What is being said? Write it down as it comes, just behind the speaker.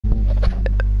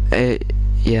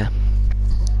Yeah.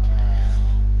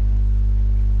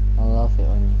 I love it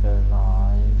when you go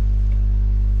live.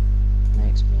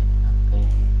 Makes me happy.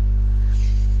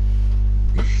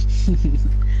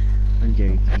 I'm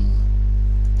joking.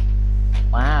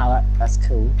 Wow, that's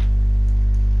cool.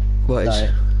 What is? So,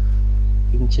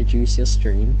 introduce your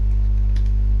stream.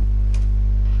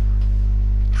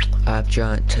 I have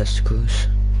giant testicles.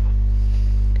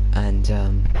 And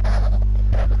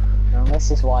Now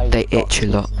this is why they you've got itch a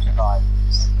lot.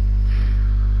 subscribers.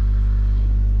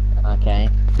 Okay.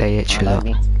 They itch I a don't lot.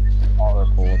 mean to be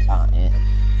horrible about it,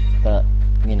 but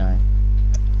you know,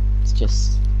 it's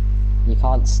just you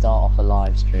can't start off a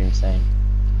live stream saying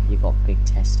you've got big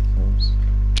testicles.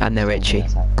 And they're itchy.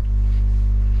 And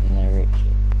they're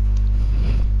itchy.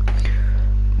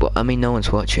 Well, I mean, no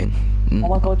one's watching. Oh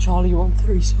my god, Charlie, you want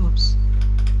 3 subs?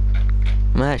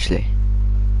 Actually.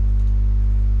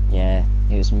 Yeah,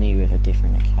 it was me with a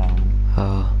different account.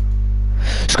 Oh.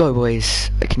 Sky Boys,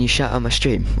 can you shout out my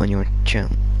stream on your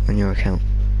account?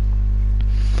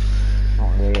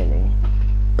 Not really.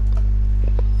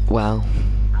 Wow.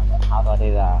 How do I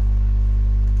do that?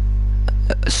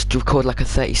 Record like a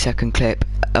 30-second clip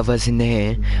of us in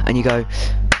here, and you go,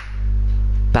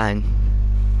 bang.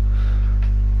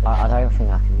 I don't think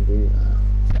I can do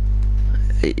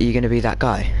that. Are you gonna be that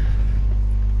guy?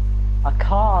 I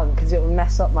can't, because it will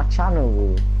mess up my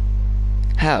channel.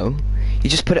 How? You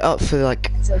just put it up for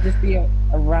like... So it'll just be a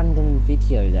random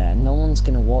video there, no one's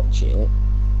gonna watch it.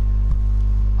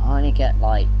 I only get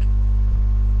like...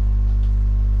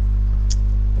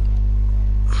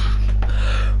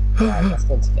 Right, let's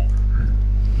go to bed.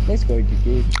 Let's go to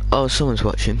bed. Oh, someone's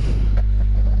watching.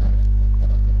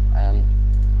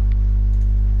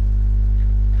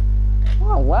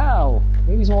 Oh wow,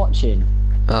 who's watching?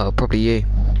 Oh, probably you.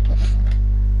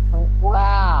 Oh,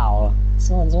 wow,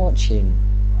 someone's watching.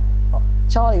 Oh,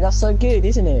 Charlie, that's so good,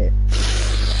 isn't it?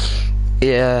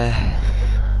 Yeah.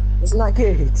 Isn't that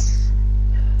good?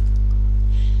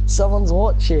 Someone's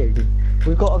watching.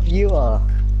 We've got a viewer.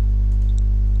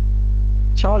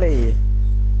 Charlie,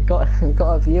 we got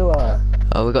a viewer.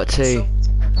 Oh, we got 2.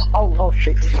 Oh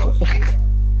shit.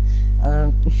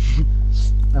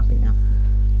 Nothing now.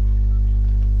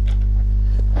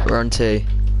 We're on 2.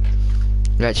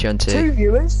 We're actually on 2. 2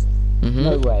 viewers?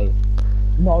 No way.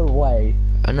 No way.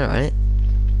 I know, right?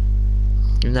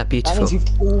 Isn't that That beautiful? means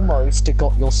you've almost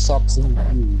got your subs and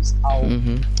views.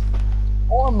 Oh.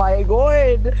 Oh my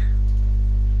god.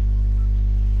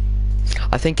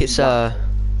 I think it's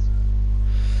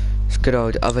good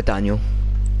old other Daniel.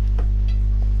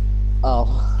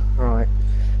 Oh, right.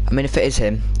 I mean, if it is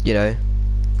him, you know,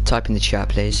 type in the chat,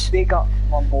 please. Big up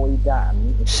my boy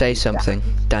Dan. Say something,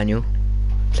 Daniel.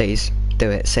 Please,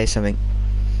 do it. Say something.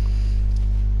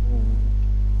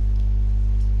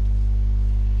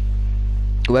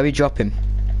 Where we drop him?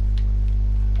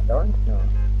 I don't know.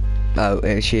 Oh,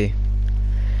 it was you.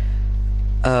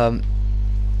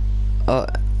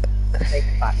 Big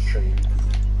factory.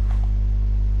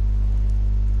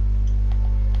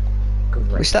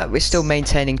 We're still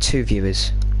maintaining 2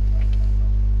 viewers.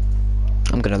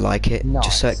 I'm gonna like it,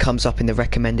 just so it comes up in the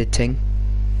recommended thing.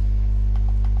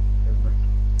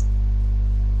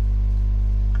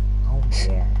 Oh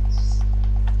yes.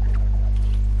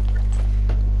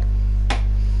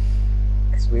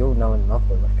 Because we all know and love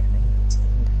the recommended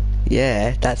thing.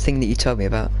 Yeah, that thing that you told me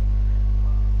about.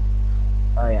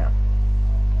 Oh yeah.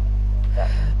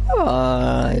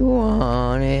 I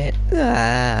want it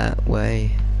that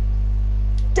way.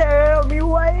 Tell me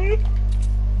why.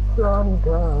 From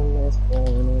let's fall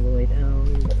all the way down,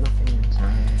 but nothing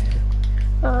inside.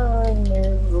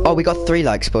 Oh, we got 3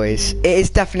 likes, boys. It is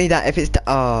definitely that. If it's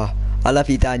I love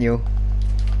you, Daniel.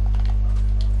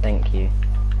 Thank you.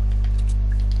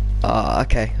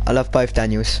 Okay. I love both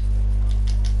Daniels.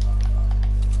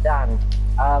 Dan,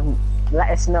 let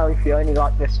us know if you only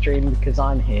like this stream because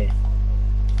I'm here.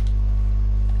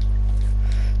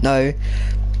 No,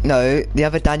 the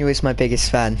other Daniel is my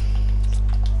biggest fan.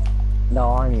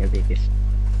 No, I'm your biggest.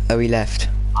 Oh, he left.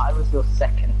 I was your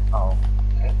second. Oh.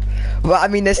 Well, I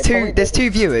mean, there's two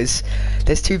viewers.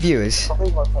 There's 2 viewers.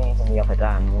 Probably wasn't even the other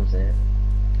Dan, was it?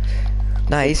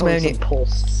 No, he's my only... some poor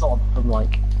sod from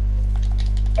like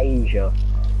Asia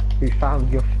who found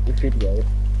your video.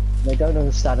 They don't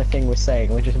understand a thing we're saying.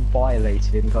 We're just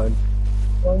violating him, going,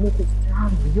 "Oh look, it's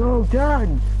Dan! Yo,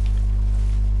 Dan!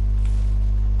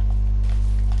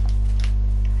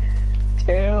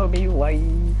 Tell me why."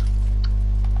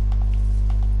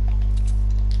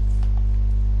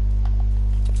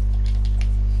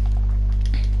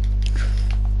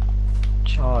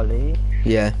 Charlie.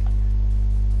 Yeah.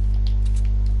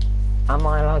 Am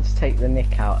I allowed to take the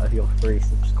nick out of your 3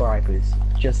 subscribers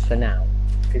just for now?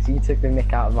 Because you took the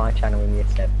nick out of my channel in year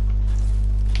 7.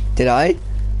 Did I?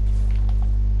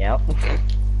 Yep.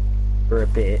 For a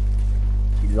bit.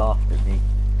 You laughed at me.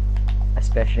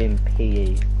 Especially in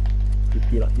PE. You'd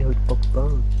be like, yo,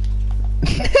 bug.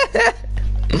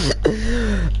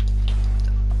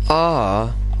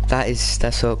 Ah,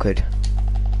 that's awkward.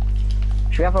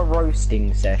 Should we have a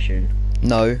roasting session?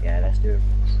 No. Yeah, let's do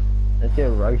a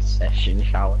roast session,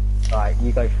 shall we? Right,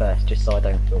 you go first, just so I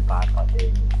don't feel bad by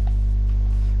doing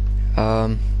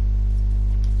it.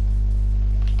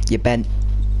 You bent.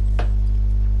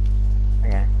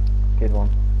 Yeah, good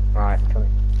one. Right, come in.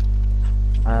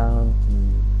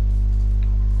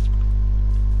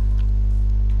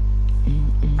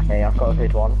 Okay, I've got a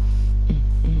good one.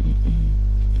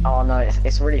 Oh no,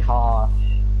 it's really hard.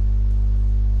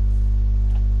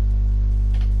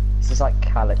 This is like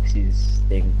Calix's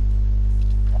thing.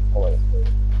 Always do.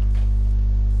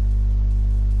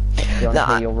 You want to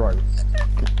hear your roast?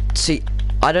 See,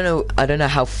 I don't know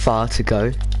how far to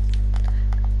go.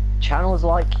 Channels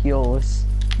like yours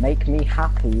make me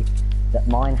happy that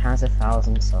mine has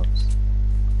 1,000 subs.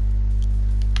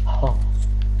 Oh.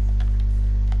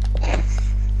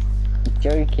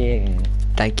 Joking.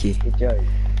 Thank you. Good joke.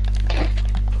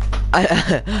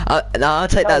 I'll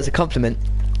take that as a compliment.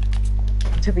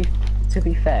 To be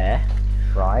fair,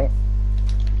 right?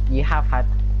 You have had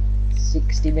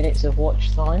 60 minutes of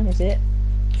watch time, is it?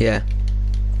 Yeah.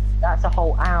 That's a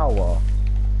whole hour.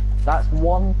 That's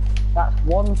one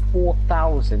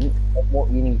 4,000th of what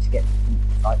you need to get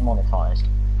like monetized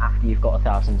after you've got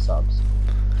 1,000 subs.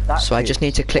 That's So I just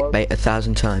need to clickbait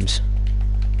 1,000 times.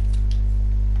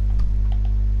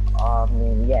 I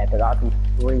mean, yeah, but that'd be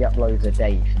 3 uploads a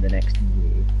day for the next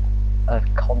year of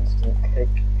constant click.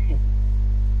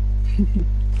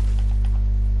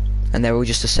 And they're all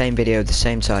just the same video, the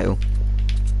same title.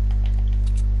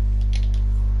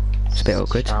 It's a bit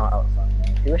awkward. Shout out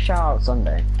Sunday. Do a shout out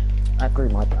Sunday. That grew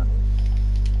my channel.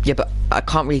 Yeah, but I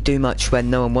can't really do much when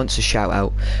no one wants a shout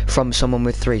out from someone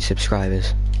with 3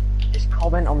 subscribers. Just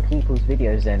comment on people's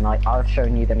videos then. Like, I've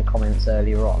shown you them comments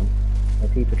earlier on. Where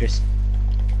people just...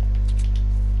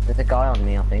 There's a guy on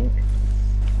me, I think.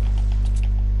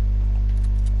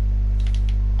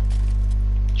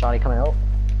 Charlie, coming up.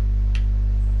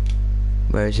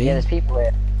 Where is he? Yeah, there's people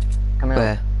here. Coming up.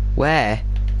 Where? Where?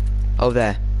 Oh,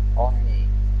 there. On me.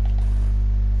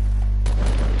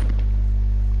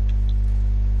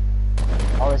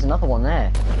 Oh, there's another one there.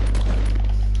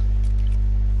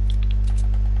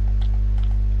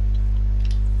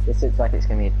 This looks like it's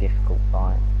going to be a difficult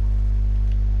fight.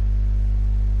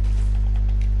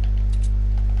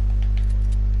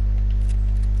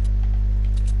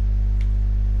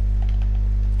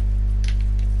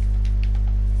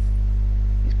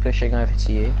 He's pushing over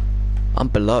to you. I'm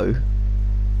below.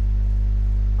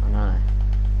 I know.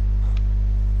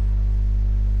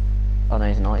 Oh no,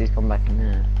 he's not. He's gone back in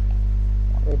there.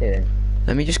 What are we doing?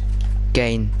 Let me just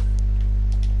gain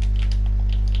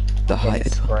the height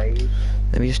advantage. Sprayed.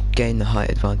 Let me just gain the height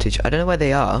advantage. I don't know where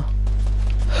they are.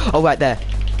 Oh, right there.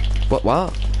 What?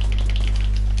 What?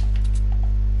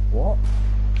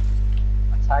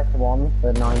 I tagged one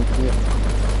for 90.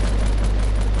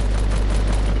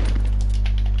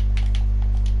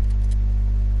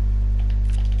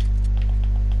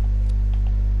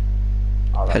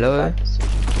 Oh, Hello?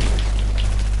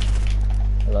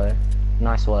 Hello.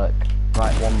 Nice work.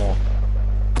 Right, one more.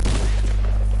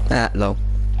 Ah, lol.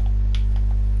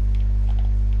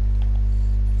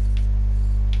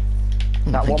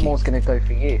 That one more's gonna go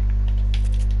for you.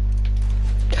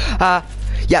 Ah,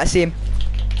 yeah, I see him.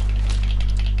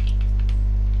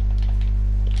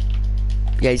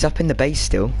 Yeah, he's up in the base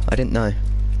still. I didn't know.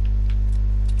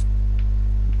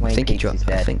 I think he dropped.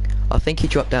 I think he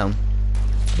dropped down.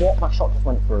 What? My shot just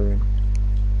went through.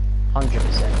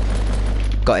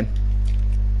 100%. Got him.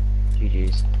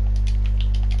 GG's.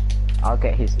 I'll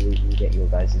get his loot, you get your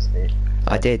guys' loot.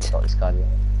 I did. Got this guy.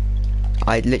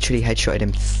 I literally headshotted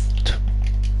him.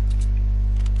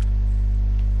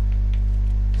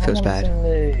 Feels bad.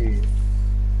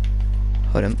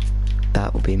 Hold on.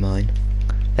 That will be mine.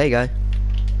 There you go.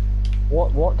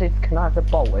 What can I have the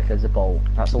bolt if there's a bolt?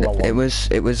 That's all I want.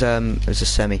 It was a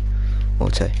semi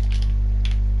auto.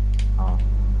 Oh.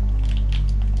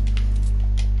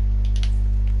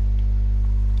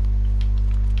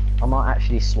 I might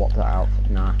actually swap that out.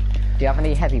 Nah. Do you have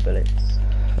any heavy bullets?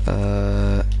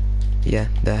 Yeah,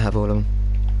 they have all of them.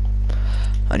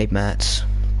 I need mats.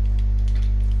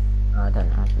 I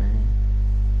don't have many.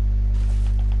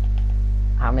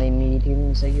 How many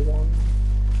mediums are you on?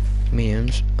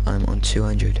 Mediums, I'm on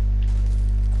 200.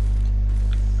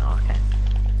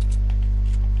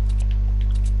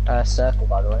 Circle,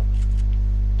 by the way.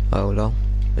 Oh lol.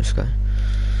 Let's go.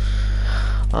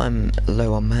 I'm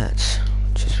low on mats,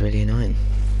 which is really annoying.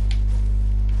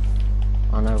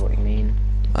 I know what you mean.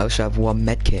 I also have one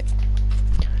med kit,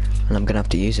 and I'm gonna have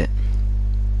to use it.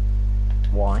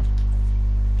 Why?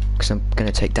 Because I'm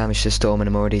gonna take damage to the storm and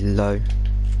I'm already low.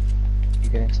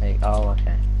 You're gonna take... Oh,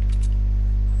 okay.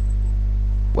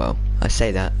 Well, I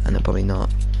say that, and I'm probably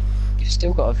not. You've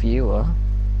still got a viewer.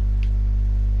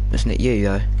 Isn't it you,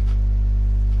 though?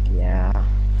 Yeah.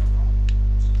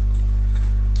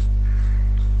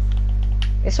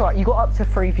 It's alright, you got up to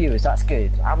 3 viewers, that's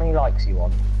good. How many likes you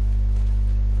want?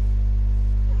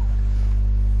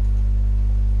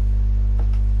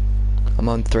 I'm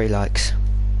on 3 likes.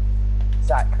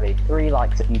 Exactly, 3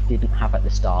 likes that you didn't have at the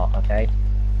start, okay?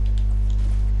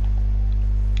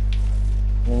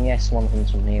 I mean, yes, one of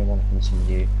them's from me and one of them's from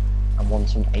you. And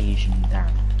one's from Asian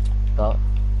Dan. But...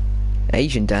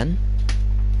 Asian Dan?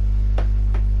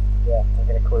 yeah, I'm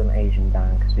gonna call him Asian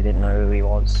Dan, because we didn't know who he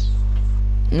was.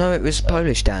 No, it was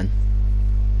Polish Dan.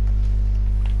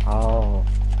 Oh.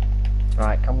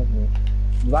 Right, come with me.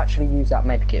 You actually use that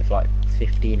medkit for like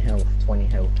 15 health, 20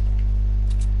 health.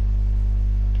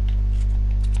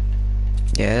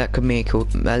 Yeah, that could make all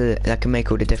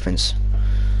the difference.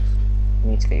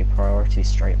 You need to get your priorities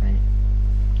straight, mate.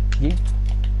 You?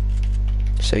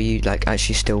 So you like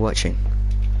actually still watching?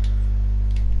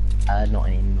 Not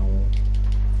anymore.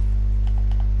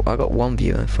 Well, I got 1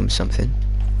 viewer from something.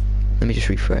 Let me just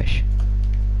refresh.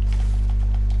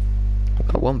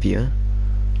 I got 1 viewer.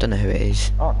 Don't know who it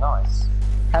is. Oh, nice.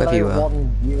 Whoever you Hello, are.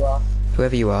 1 viewer.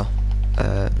 Whoever you are,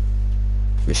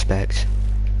 respect.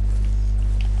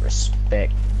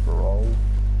 Respect, bro.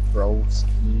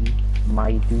 Broski,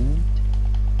 my dude.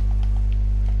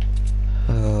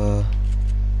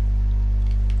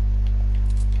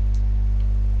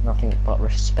 Nothing but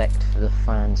respect for the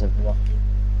fans of Rocky.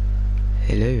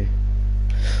 Hello.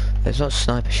 There's not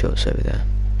sniper shots over there.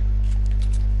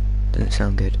 Doesn't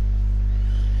sound good.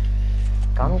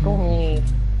 Come to me.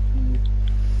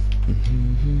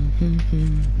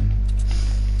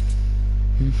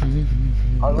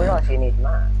 I realise you need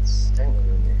mats, don't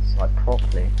you, in this, like,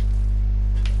 properly.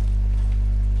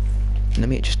 Let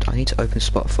me just, I need to open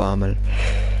Spotify.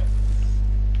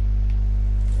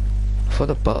 I thought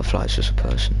the butterflies was a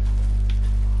person.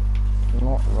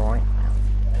 Not right now.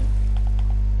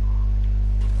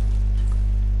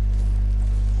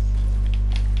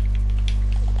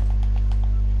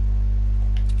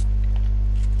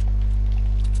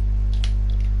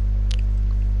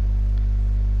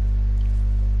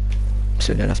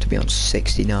 So we don't have to be on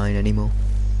 69 anymore.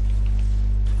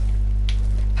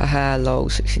 Haha, lol,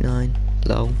 69,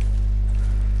 lol.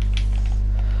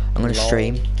 I'm gonna Lol.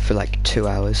 stream for like 2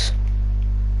 hours.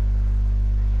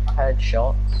 I heard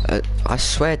shots. I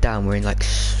swear down we're in like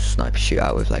sniper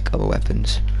shootout with like other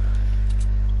weapons.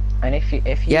 And if you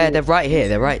Yeah, they're right here,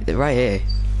 they're right here.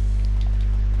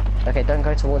 Okay, don't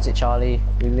go towards it, Charlie.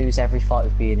 We lose every fight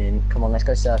we've been in. Come on, let's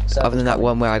go circle. Other than that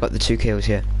one where I got the 2 kills,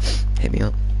 yeah. Hit me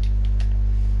up.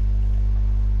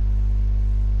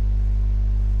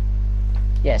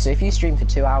 Yeah, so if you stream for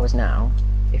 2 hours now,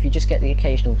 if you just get the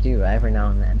occasional viewer every now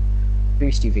and then,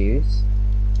 boost your views,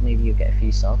 maybe you'll get a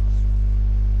few subs.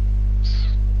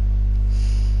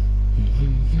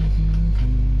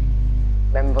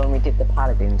 Remember when we did the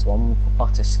Paladins one with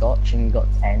Butterscotch and you got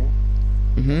 10?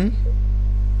 Mhm.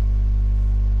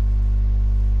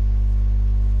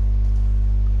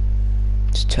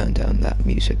 Just turn down that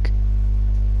music.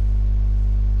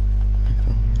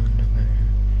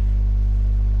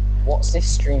 What's this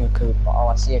streamer called? Oh,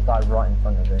 I see a guy right in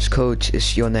front of us. It's called,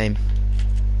 it's your name.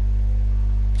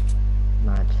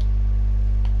 Mad.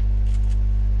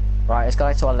 Right, there's a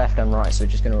guy to our left and right, so we're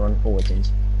just going to run forwards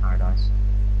into paradise.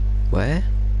 Where?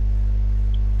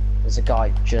 There's a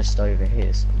guy just over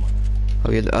here somewhere.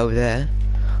 Oh, you're over there?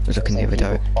 I was looking the other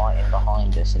There's direction. fighting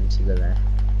behind us and to the left.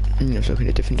 I was looking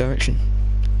a different direction.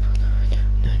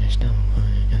 No, there's no.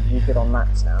 You good on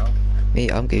mats now? Me,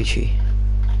 I'm Gucci.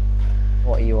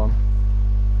 What are you on?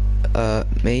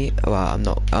 Me? Well, I'm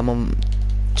not. I'm on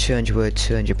 200 wood,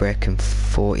 200 brick, and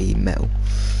 40 metal.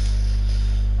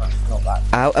 That's not that.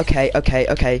 Ow,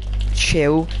 okay.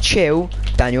 Chill.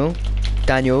 Daniel.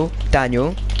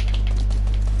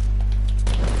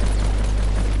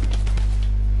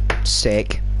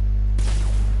 Sick.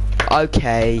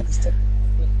 Okay. I just took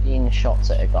 15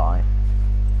 shots at a guy.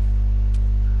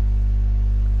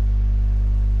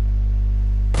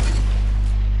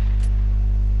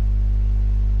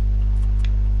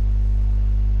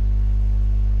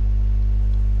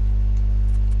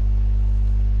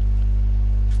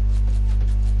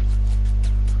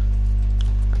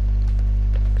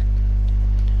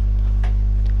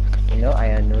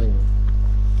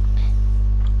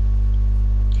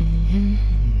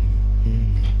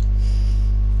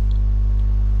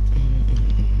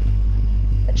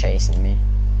 chasing me.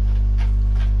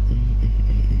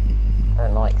 I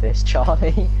don't like this,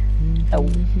 Charlie. Oh.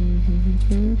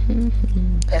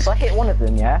 Yes, I hit one of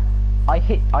them, yeah?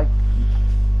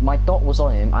 My dot was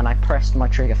on him and I pressed my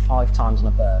trigger 5 times on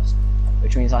a burst.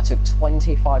 Which means I took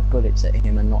 25 bullets at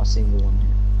him and not a single one hit.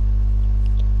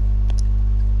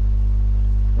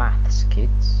 Maths,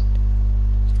 kids.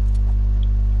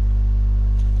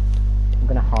 I'm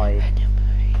gonna hide.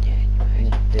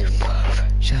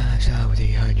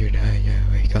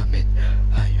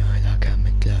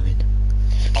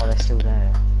 Oh, they're still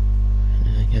there.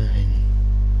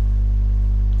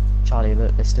 Charlie,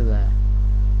 look, they're still there.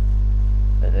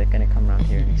 But they're gonna come around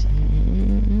here in a second.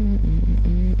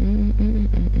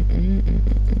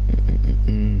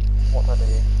 What do I do?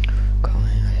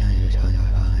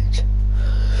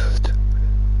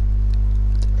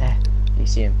 There, do you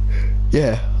see him?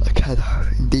 Yeah, I can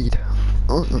indeed.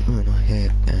 I'm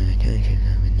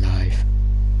in live.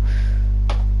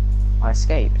 I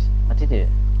escaped. I did it.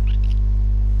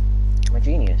 I'm a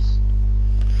genius.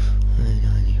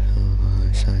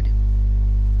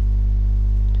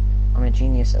 I'm a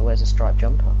genius that wears a striped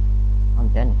jumper. I'm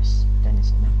Dennis.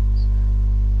 Dennis Menace.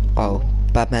 Oh,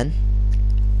 Batman?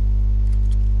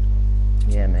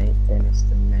 Yeah, mate. Dennis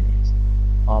the Menace.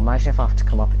 Oh, imagine if I have to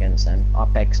come up against them. I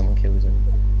beg someone kills them.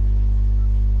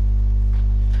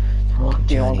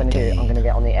 Do you know what I'm gonna do? I'm gonna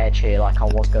get on the edge here like I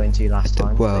was going to last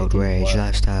time. World rage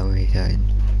lifestyle return.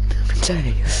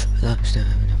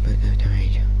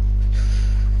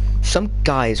 Some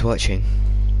guy is watching.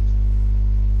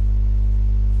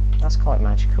 That's quite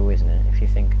magical, isn't it, if you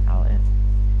think about it?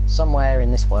 Somewhere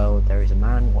in this world there is a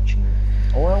man watching,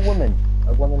 or a woman.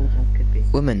 A woman could be.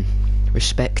 Woman,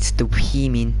 respect the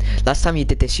women. Last time you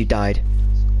did this, you died.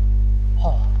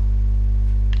 Oh.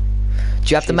 Do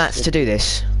you have the mats to do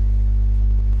this?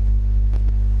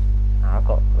 I've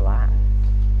got land.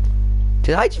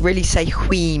 Did I really say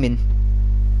women?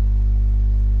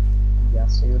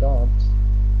 Yes, you don't.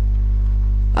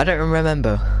 I don't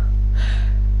remember.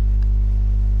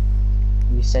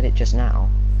 You said it just now.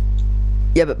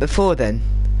 Yeah, but before then,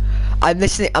 I'm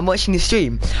watching the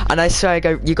stream, and I swear I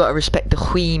go, you gotta respect the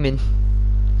women.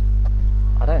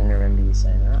 I don't remember you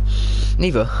saying that.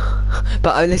 Neither.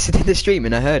 But I listened to the stream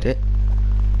and I heard it.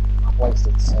 I've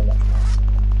wasted so much time.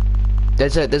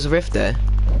 There's a rift there.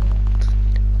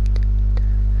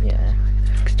 Yeah.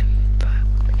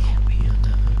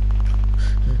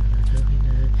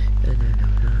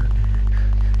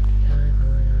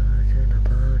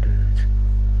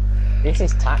 This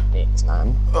is tactics,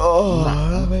 man.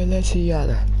 Oh, let's see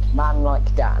other. Man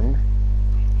like Dan.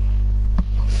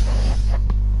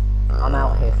 I'm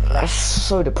out here. That's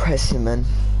so depressing, man.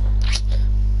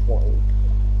 What?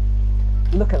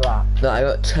 Look at that. No, I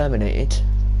got terminated.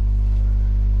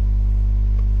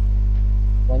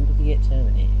 When did he get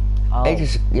terminated? Oh.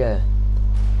 Ages, yeah.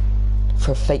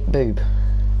 For a fake boob.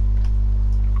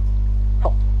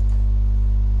 Oh.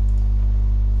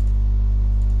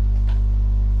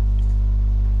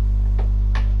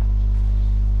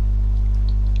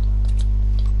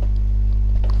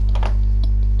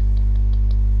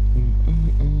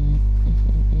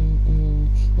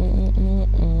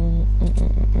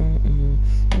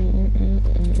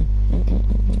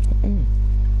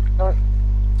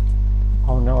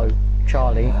 Oh no,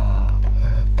 Charlie.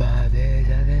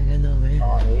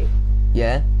 Charlie.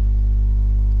 Yeah?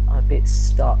 I'm a bit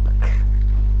stuck.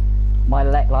 My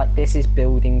leg, like this is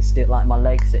building still, like my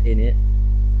legs are in it.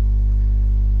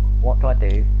 What do I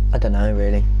do? I don't know,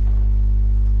 really.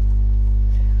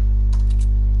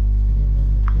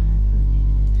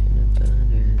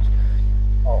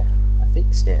 Oh, I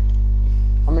fixed it.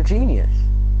 I'm a genius.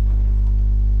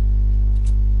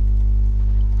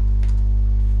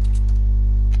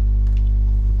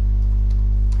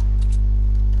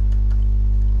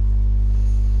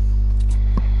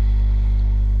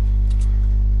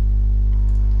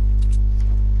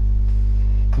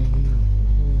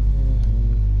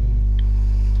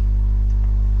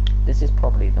 This is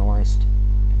probably the most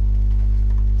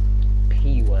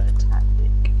P-word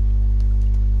tactic.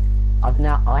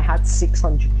 I had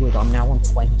 600 wood, I'm now on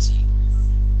 20.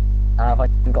 And I've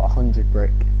only got 100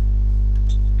 brick.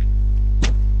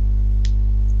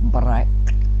 Brick.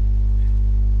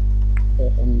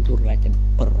 100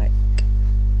 brick.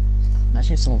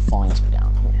 Imagine if someone finds me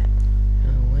down here.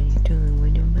 What are you doing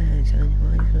with your bags? Why are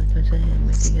you supposed to say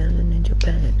with the other in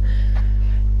Japan?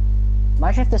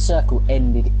 Imagine if the circle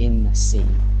ended in the sea.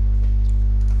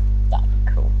 That'd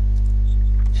be cool.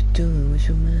 What you doing with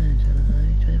your bags?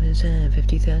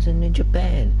 50,000 in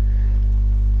Japan.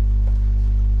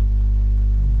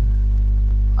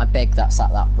 I beg that's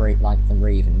at that rate, like the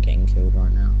Raven getting killed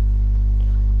right now.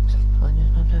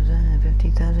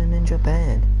 50,000 in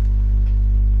Japan.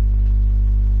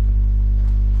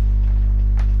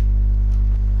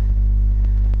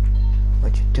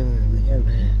 What you doing with your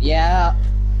man? Yeah.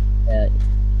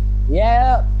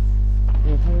 Yeah. I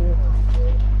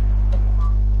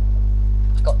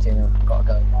got to now. Gotta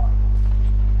go.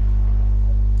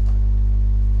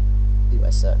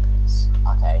 US circus.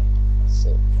 Okay. Let's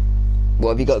see. What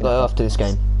have you got to go after this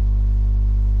game?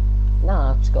 No,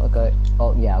 I've just gotta go.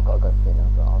 Oh yeah, I've gotta go for dinner,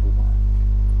 but I'll be back.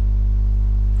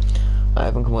 I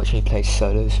haven't watched any play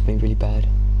solo, it's been really bad.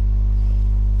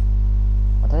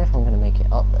 I don't know if I'm gonna make it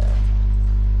up there.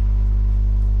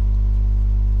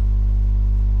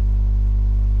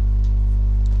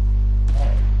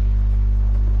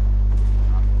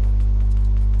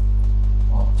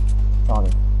 Oh,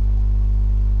 Charlie.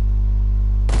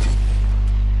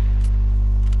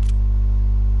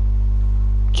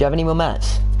 Do you have any more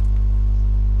mats?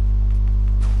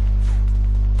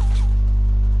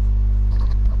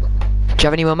 Do you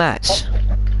have any more mats?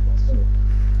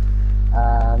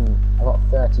 I got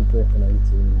 30 brick and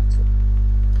 18 metal.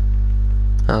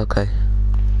 Oh, okay.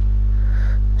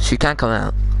 So you can come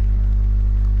out.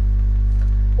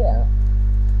 Yeah.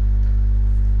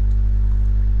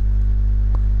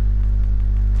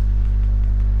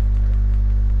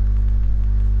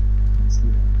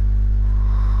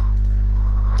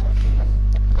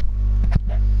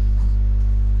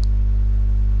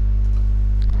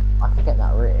 I could get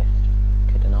that rift,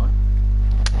 couldn't I?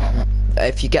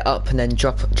 If you get up and then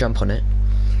jump on it.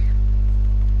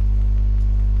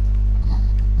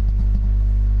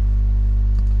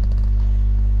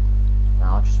 No,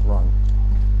 I'll just run.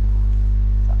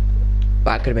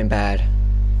 That could have been bad.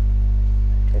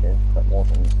 Could have, but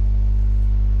wasn't.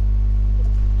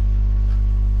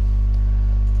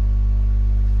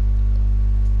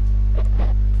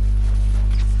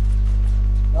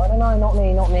 No, not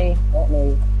me, not me, not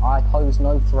me. I pose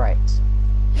no threat to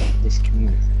this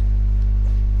community.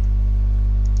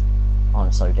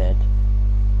 I'm so dead.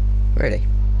 Really?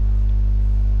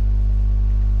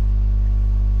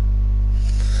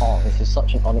 Oh, this is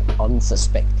such an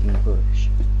unsuspecting bush.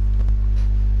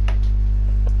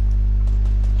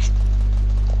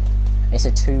 It's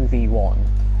a 2v1.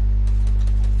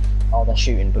 Oh, they're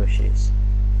shooting bushes.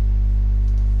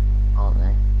 Aren't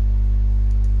they?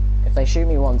 If they shoot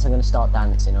me once, I'm gonna start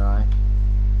dancing, alright?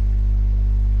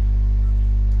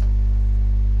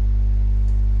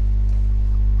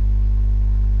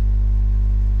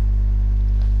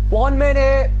 One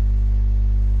minute!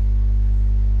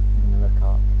 I'm gonna look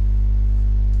up.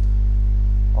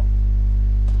 Oh.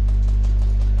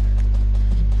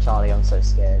 Charlie, I'm so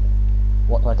scared.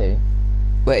 What do I do?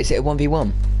 Wait, is it a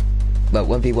 1v1? Well,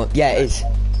 1v1. Yeah, it is.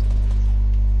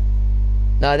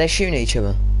 No, they're shooting at each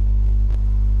other.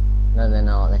 No, they're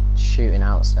not. They're shooting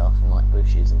out stuff and like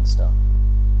bushes and stuff.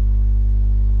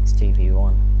 It's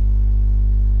 2v1.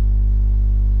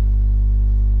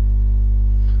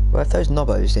 Well, if those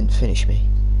knobbos didn't finish me.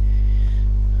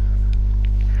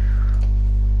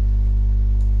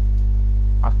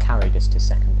 I've carried us to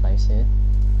second place here.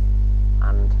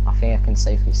 And I think I can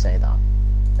safely say that I've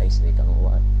basically done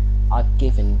all right. I've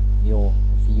given your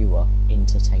viewer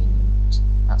entertainment.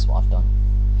 That's what I've done.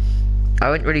 I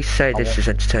wouldn't really say this is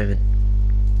entertainment.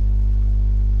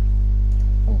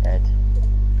 I'm dead.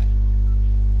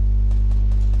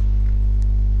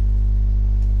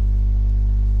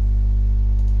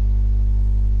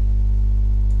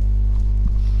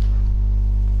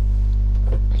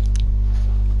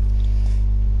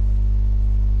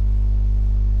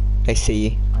 They see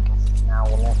you. I guess it's now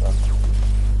or never.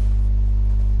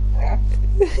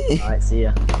 Alright, see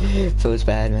ya. Feels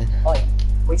bad, man. Oh,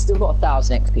 we still got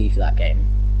 1000 XP for that game.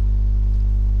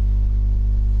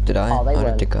 Did I? Oh, they I don't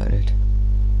weren't. think I did.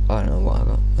 I don't know what I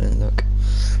got. I didn't look.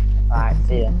 Alright,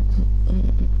 see ya.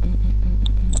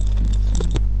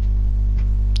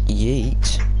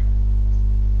 Yeet.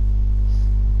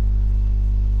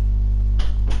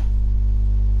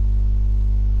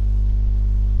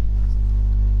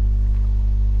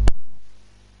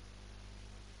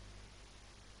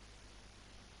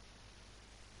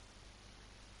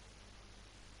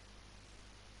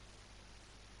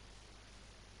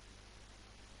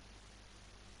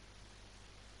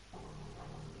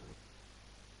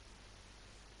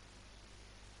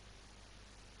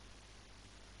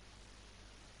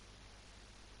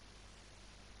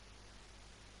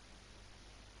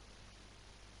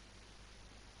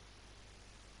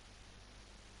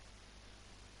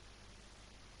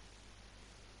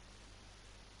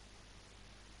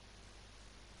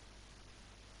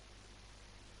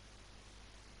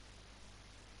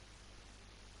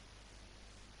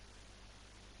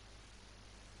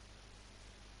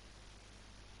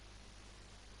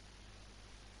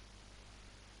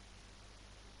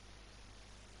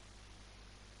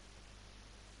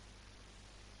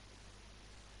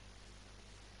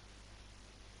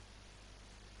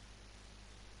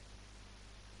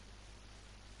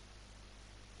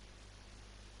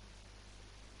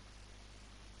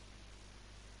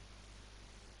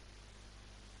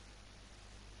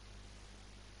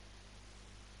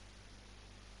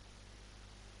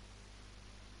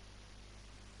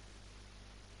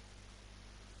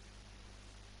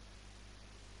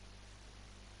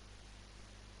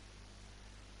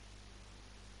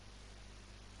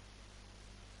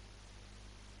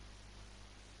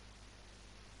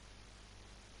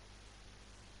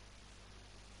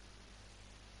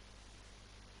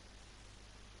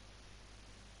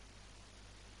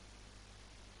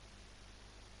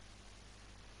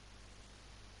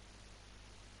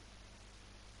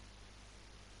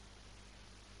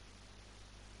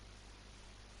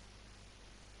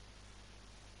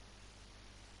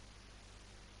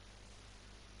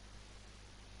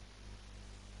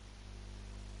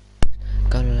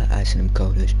 ice in them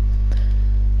colders.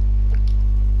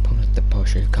 Pull up the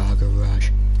Porsche car garage.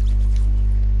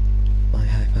 My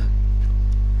hyper.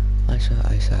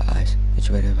 Ice, it's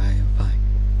ready to buy. Black,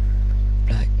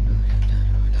 like.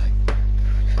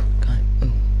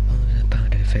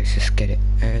 Pound of the face, just get it.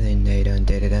 Everything they done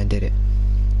did it.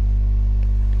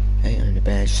 Ain't on the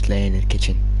bed, just laying in the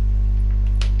kitchen.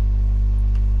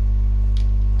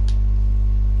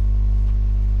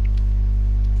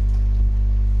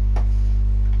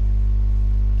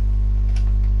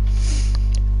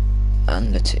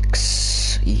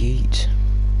 Analytics, yeet.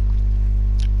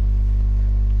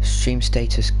 Stream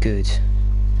status good.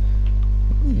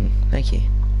 Thank you.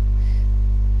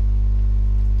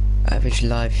 Average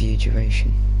live view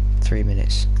duration 3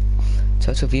 minutes.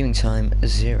 Total viewing time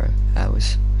 0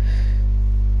 hours.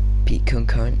 Peak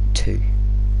concurrent 2.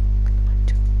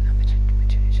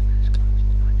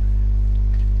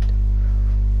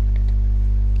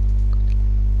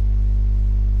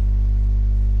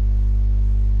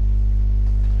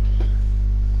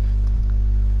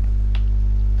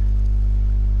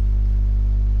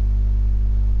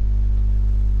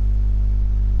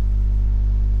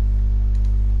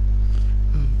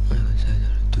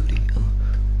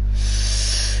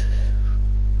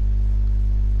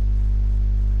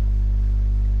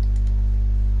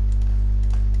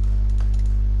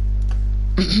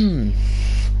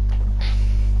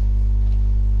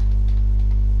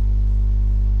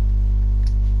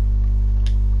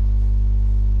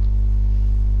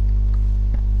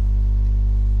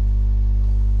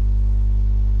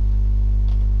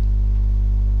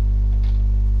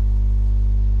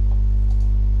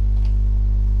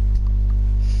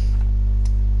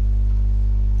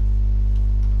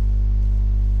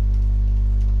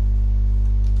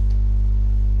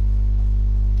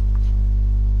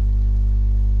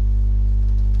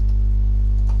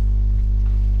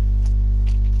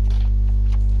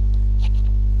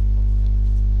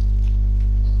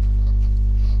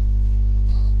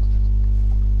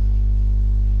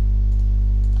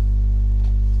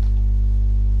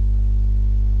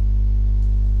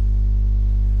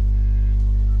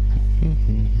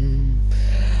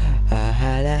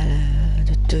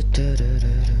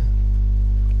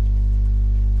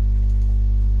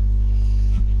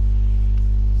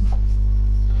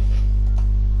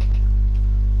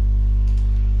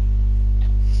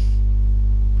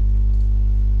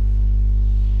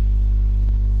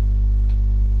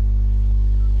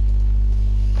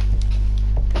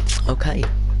 Okay.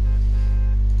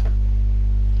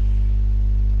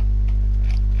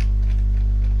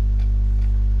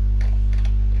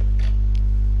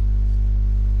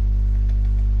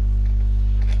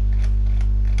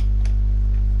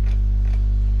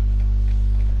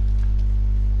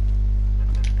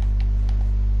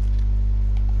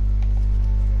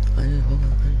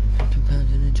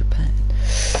 In Japan.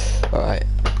 Alright.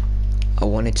 I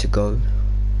wanted to go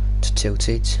to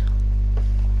Tilted,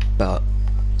 but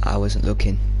I wasn't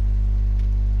looking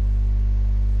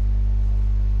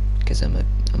because I'm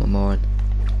a moron.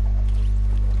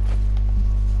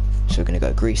 So we're gonna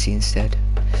go Greasy instead.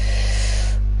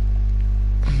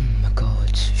 Oh my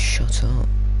god, shut up.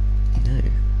 No.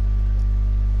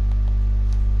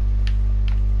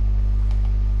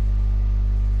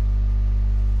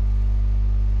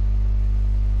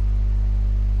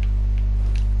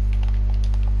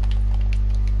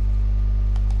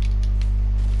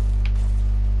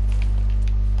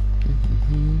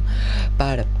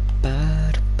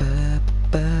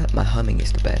 My humming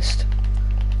is the best.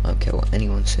 I don't care what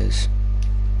anyone says.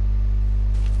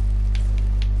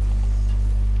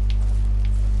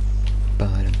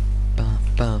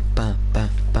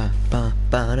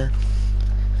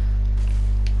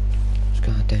 It's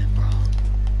goddamn wrong.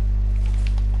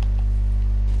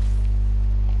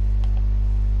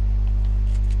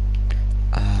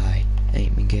 I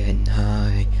ain't been getting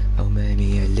high. Oh,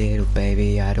 maybe a little,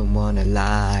 baby, I don't wanna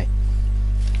lie.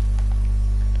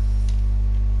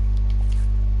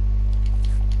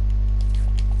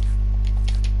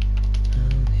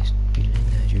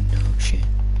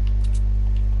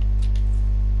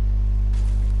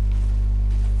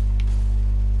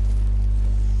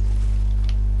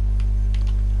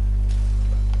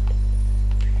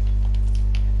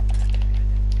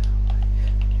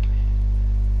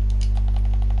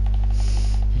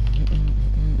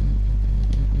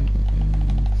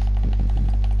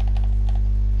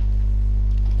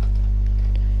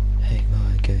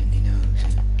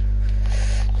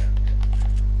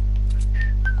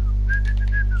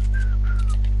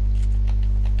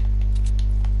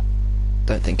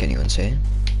 Don't think anyone's here.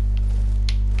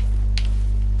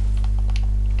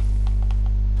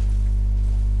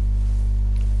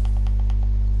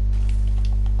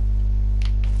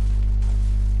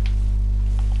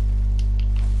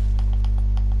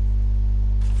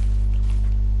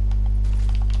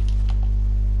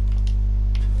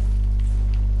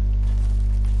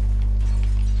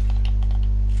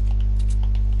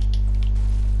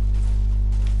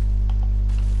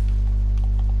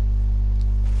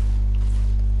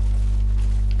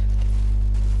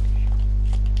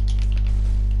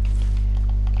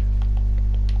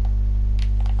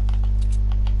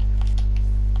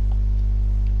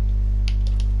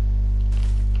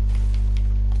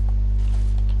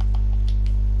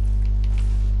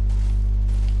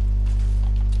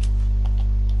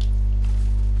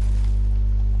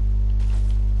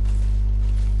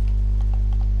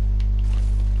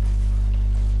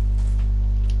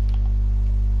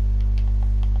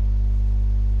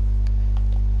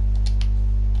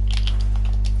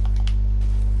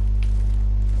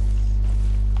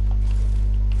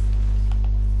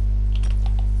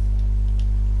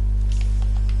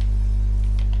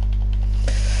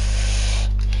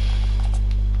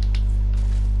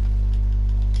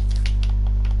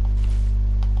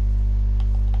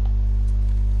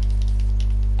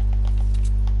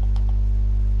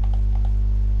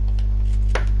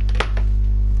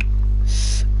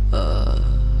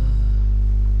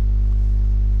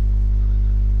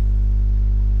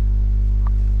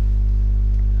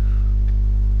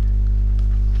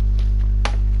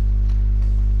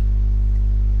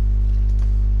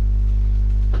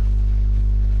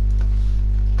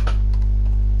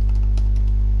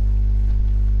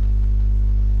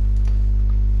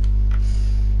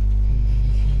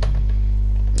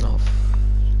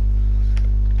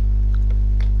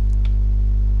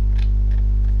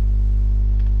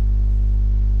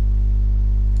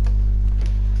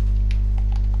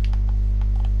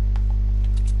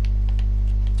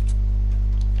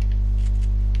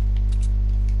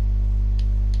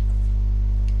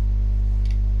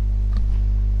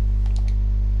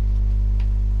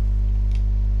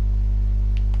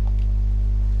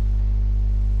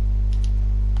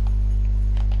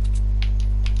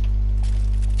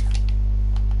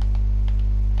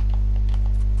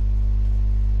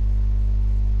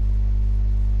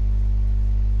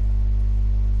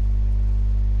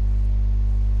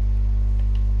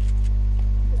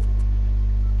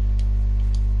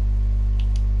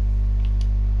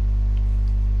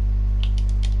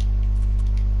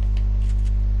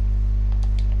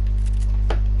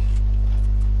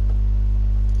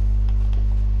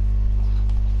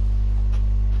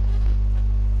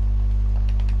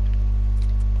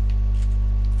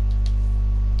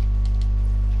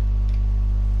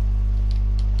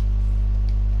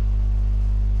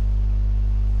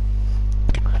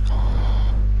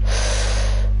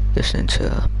 listening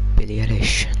to Billie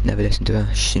Eilish. Never listened to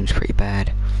her. She seems pretty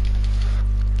bad.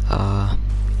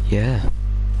 Yeah.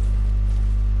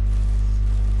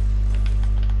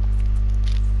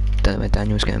 Don't know when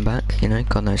Daniel's getting back, you know,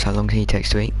 God knows how long he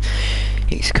takes to eat.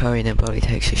 Eats curry and then probably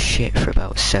takes a shit for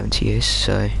about 70 years,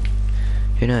 so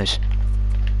who knows.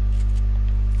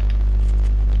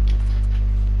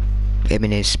 Him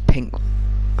in his pink,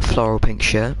 floral pink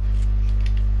shirt.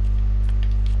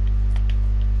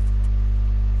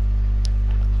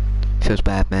 Feels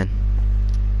bad, man.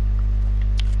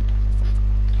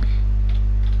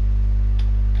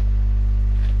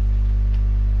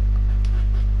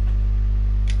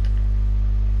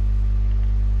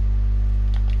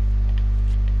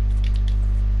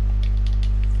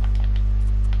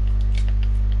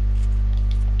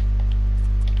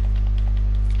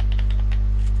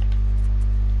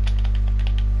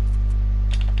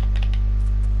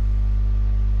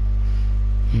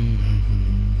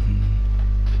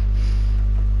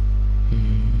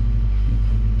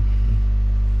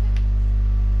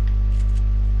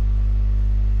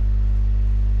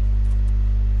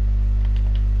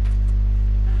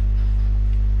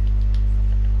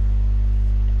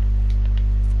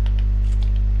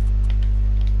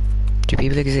 Do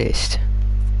people exist?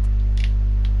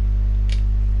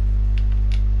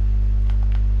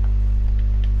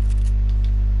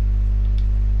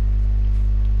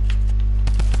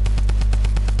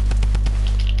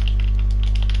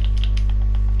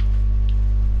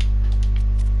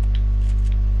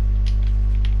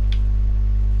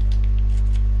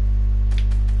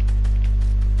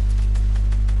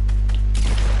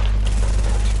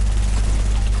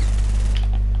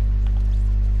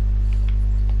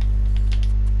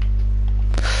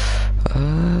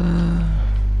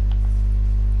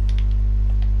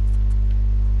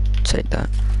 Take that.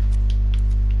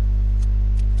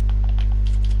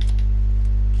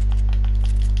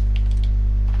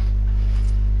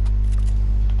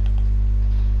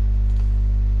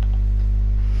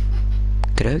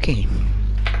 Good okay.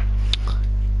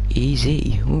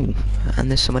 Easy. Ooh,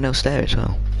 and there's someone else there as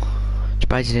well.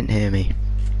 Surprised you didn't hear me.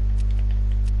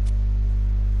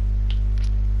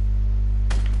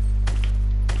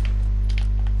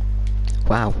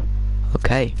 Wow.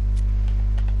 Okay.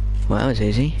 Well, that was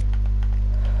easy.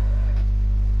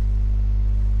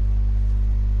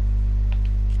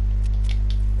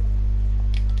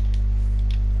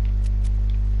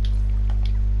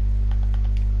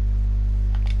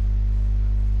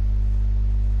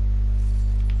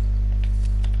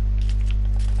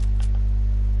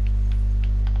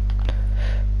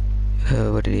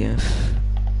 What did he have?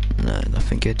 No,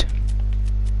 nothing good.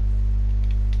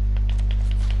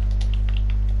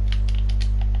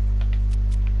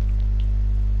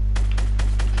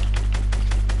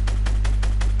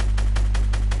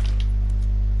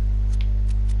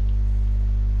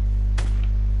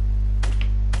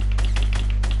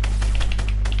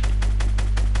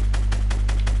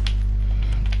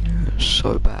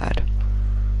 So bad.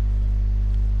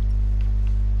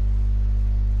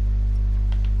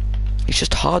 It's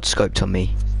just hard scoped on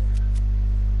me.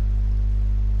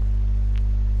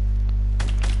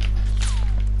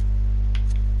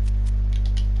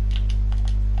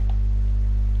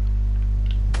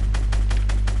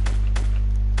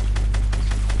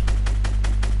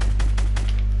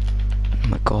 Oh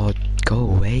my god, go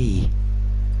away.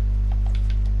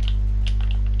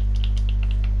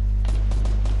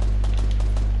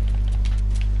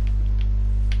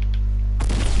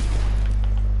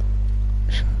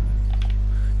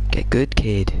 Get good,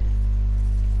 kid.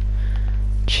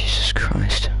 Jesus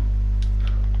Christ.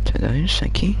 Take those,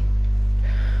 thank you.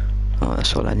 Oh,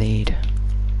 that's all I need.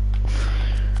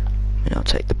 And I'll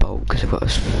take the bolt because I've got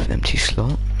an empty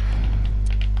slot.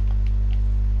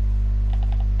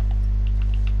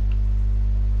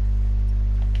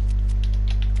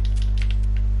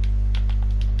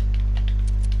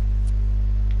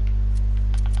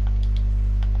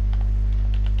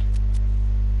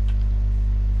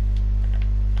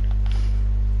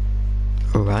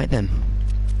 Alright then.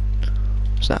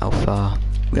 Is that how far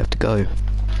we have to go?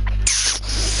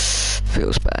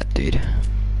 Feels bad, dude.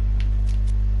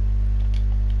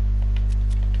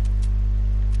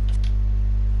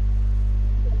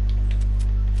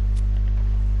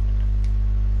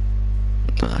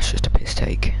 Oh, that's just a piss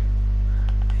take.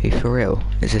 Are you for real?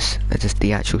 Is this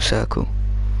the actual circle?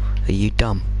 Are you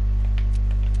dumb?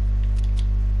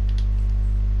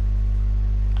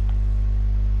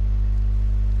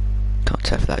 Can't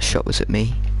tell if that shot was at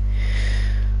me.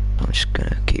 I'm just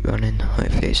gonna keep running.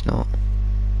 Hopefully it's not.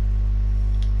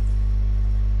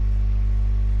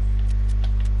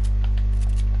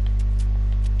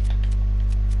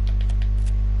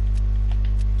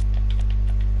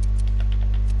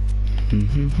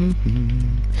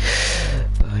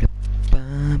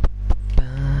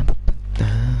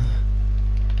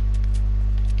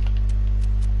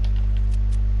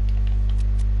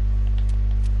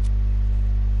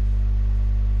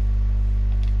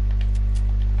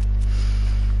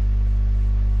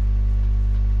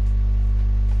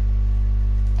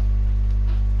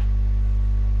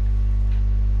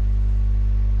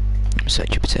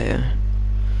 Such a potato.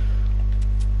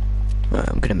 Right,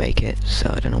 I'm gonna make it,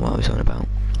 so I don't know what I was on about.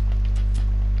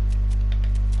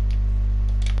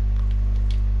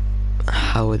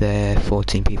 How are there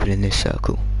 14 people in this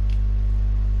circle?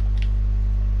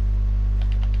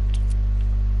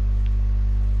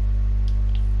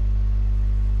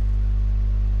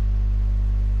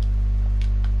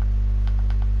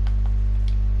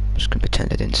 I'm just gonna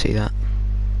pretend I didn't see that.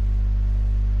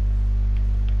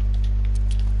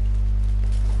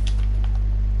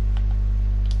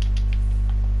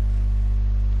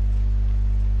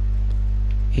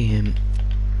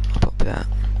 I'll pop that.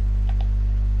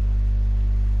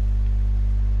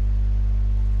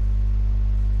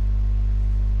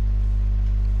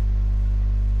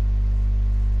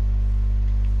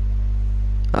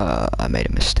 I made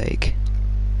a mistake.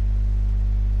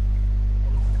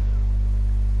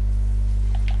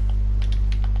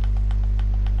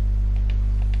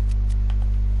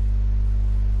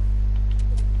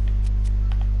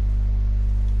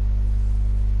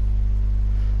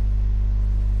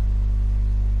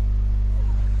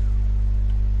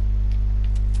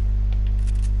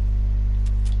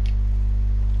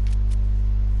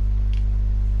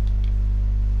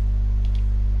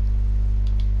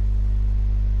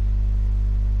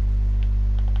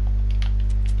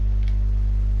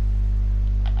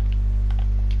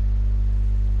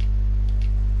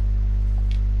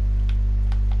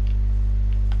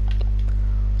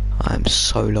 I'm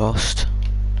so lost.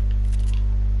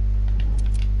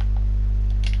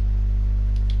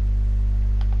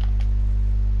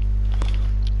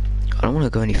 I don't want to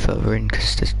go any further in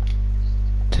because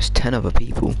there's 10 other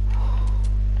people.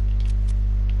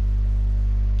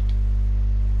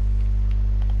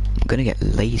 I'm gonna get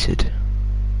lasered.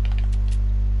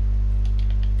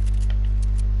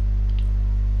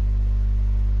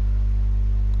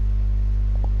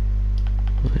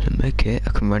 I'm gonna make it. I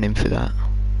can run in for that.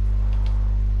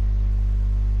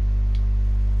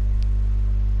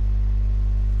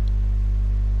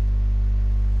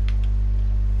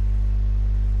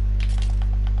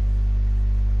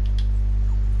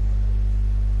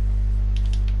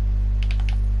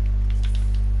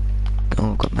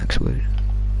 Oh, I've got max wood.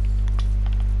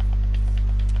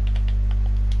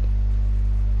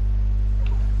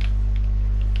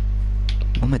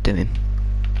 What am I doing?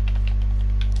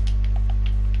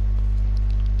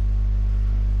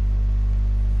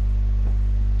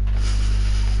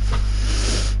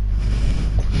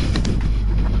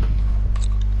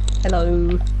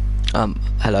 Hello.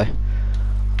 Hello.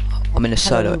 I'm in a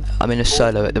solo. I'm in a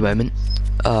solo at the moment.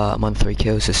 I'm on 3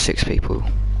 kills. There's 6 people.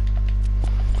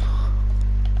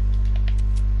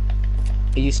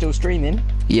 Are you still streaming?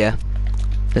 Yeah.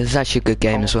 This is actually a good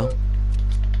game as well.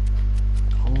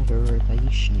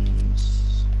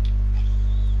 Congratulations.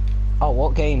 Oh,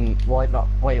 what game?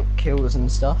 Wait, kills and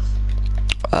stuff?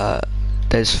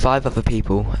 There's 5 other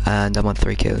people and I'm on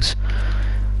 3 kills.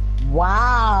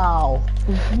 Wow.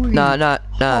 No.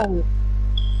 Oh,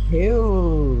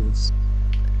 kills.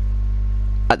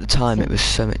 At the time it was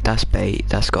so. That's bait.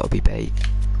 That's got to be bait.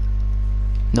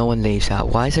 No one leaves out.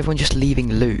 Why is everyone just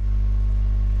leaving loot?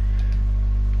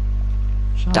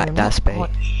 That's bait.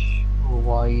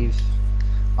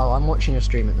 Oh, I'm watching your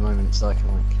stream at the moment, so I can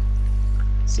like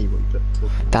see what you're talking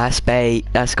about. That's bait.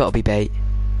 That's got to be bait.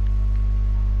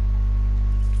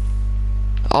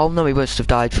 Oh no, he must have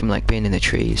died from like being in the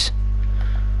trees.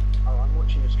 Oh, I'm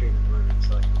watching your stream at the moment,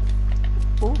 so I can.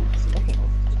 Oh,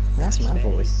 that's my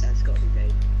voice. That's got to be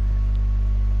bait.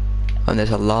 And there's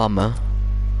a llama.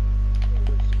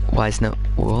 Why is no?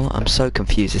 What? I'm so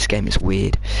confused. This game is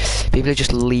weird. People are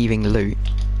just leaving loot.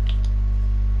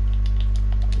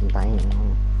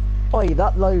 Damn. Oi,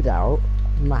 that loadout,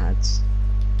 mads.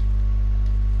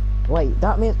 Wait,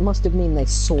 that must have mean they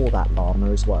saw that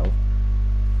llama as well.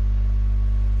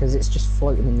 Because it's just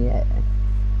floating in the air.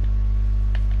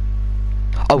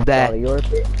 Oh, there. Charlie, you're a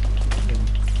bit...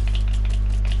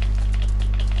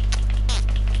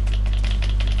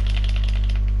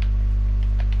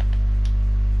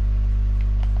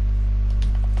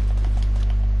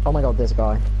 Oh my god, there's a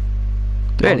guy.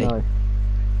 Really? Oh no.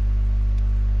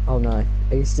 Oh no.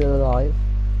 Are you still alive?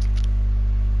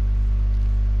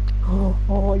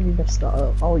 Oh, you messed that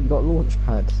up. Oh, you got launch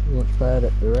pad. Launch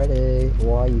pad ready.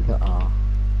 Why you got... Ah.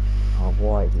 Oh,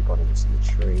 why have you gone into the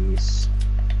trees?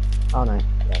 Oh no,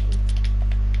 yeah.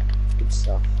 Good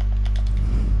stuff.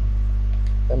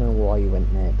 Don't know why you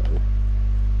went there though.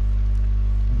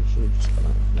 You should have just gone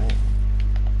out there.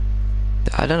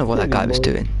 I don't know what that guy was boy.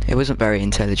 doing. It wasn't very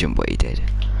intelligent what he did.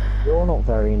 You're not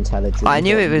very intelligent. I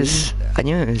knew what it you was. I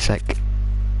knew it was like.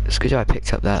 It's good I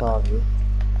picked up that. Charlie,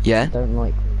 Yeah. I don't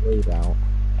like the loadout.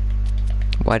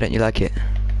 Why don't you like it?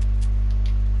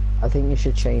 I think you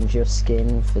should change your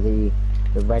skin for the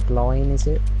red line. Is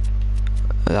it?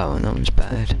 That one's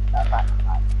bad.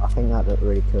 I think that looked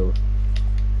really cool.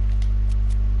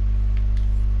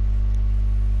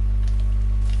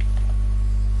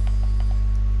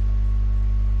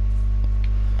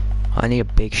 I need a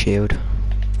big shield.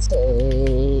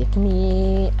 Take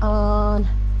me on,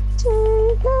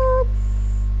 take me.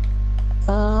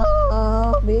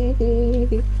 I'll be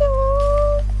yours.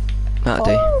 That'll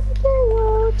do.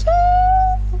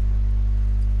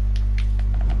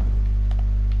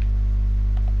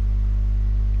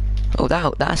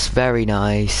 Oh, that's very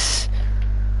nice.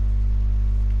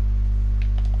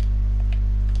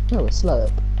 Oh, a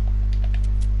slurp.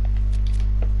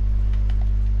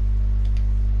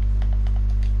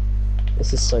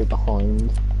 This is so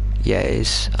behind. Yeah, it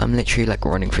is. I'm literally like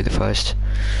running through the forest.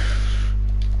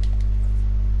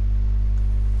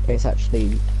 It's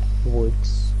actually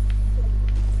woods.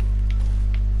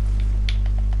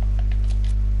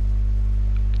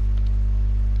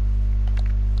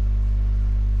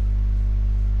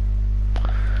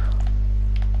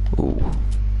 Ooh.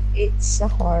 It's a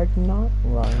hard knot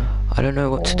run. I don't know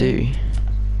what to do.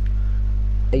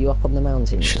 Are you up on the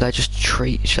mountain? Should I just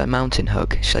should I mountain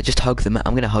hug? Should I just hug the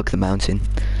I'm gonna hug the mountain.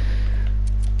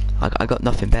 I got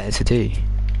nothing better to do.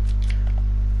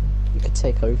 You could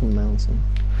take over the mountain.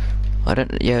 I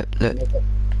don't, yeah, look.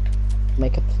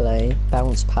 Make a play.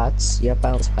 Bounce pads. Yeah,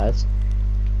 bounce pads.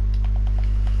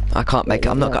 I can't make,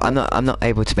 I'm not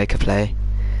able to make a play.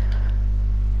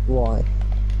 Why?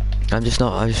 I'm just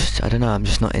not, I don't know, I'm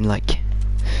just not in like...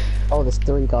 Oh, there's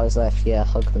 3 guys left. Yeah,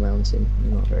 hug the mountain.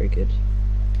 You're not very good.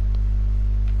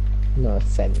 No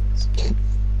offense.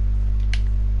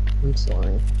 I'm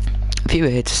sorry. If you were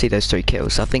here to see those 3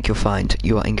 kills, I think you'll find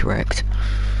you are incorrect.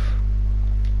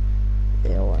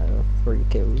 Yeah, well, 3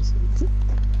 kills.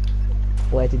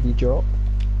 Where did you drop?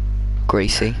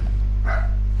 Greasy.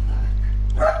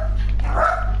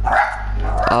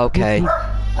 Okay.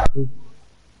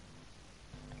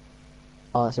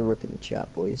 Oh, that's a rip in the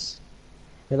chat, boys.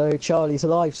 Hello, Charlie's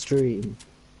live stream.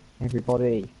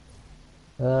 Everybody.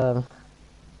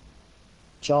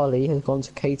 Charlie has gone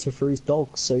to cater for his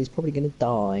dogs, so he's probably gonna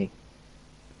die.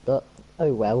 But,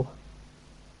 oh well.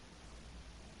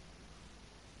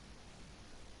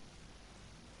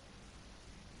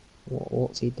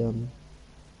 What's he done?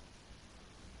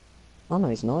 Oh no,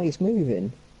 he's not, he's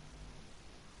moving.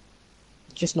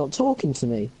 He's just not talking to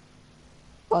me.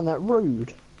 Isn't that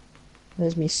rude?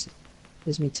 There's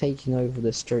me taking over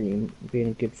the stream, being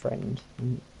a good friend.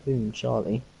 And boom,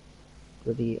 Charlie.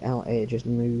 Bloody out here just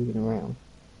moving around.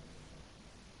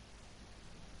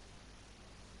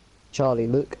 Charlie,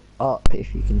 look up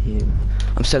if you can hear me.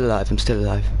 I'm still alive, I'm still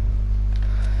alive.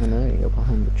 I know, you're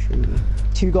behind the tree.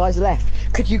 2 guys left.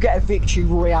 Could you get a victory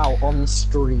royale on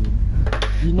stream?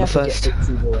 You never get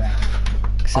victory royale.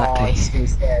 Exactly. Oh, it's gonna be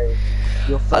scary.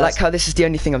 I like how this is the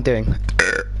only thing I'm doing.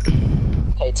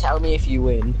 Okay, tell me if you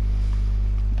win.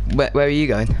 Where are you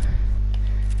going?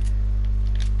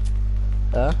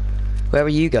 Where are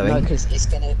you going? No, because it's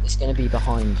gonna be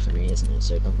behind for me, isn't it?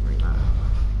 So it doesn't really matter.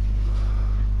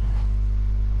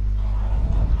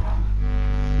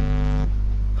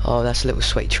 Oh, that's a little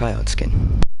sweaty tryhard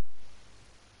skin.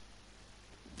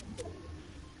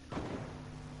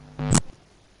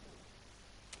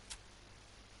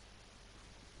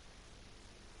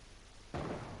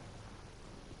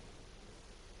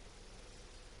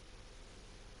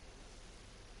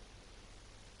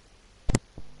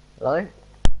 Hello?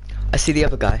 I see the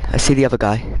other guy. I see the other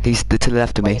guy. He's to the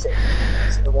left of me. Is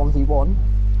it the 1v1?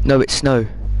 No, it's Snow.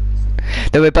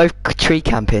 They were both tree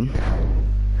camping.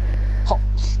 Hop.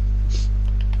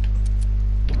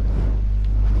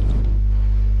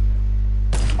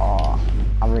 Oh,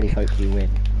 I really hope you win.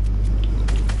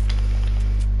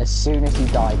 As soon as you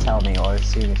die, tell me, or as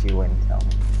soon as you win, tell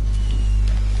me.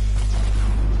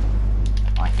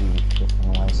 I hear you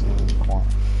flipping away so really quiet.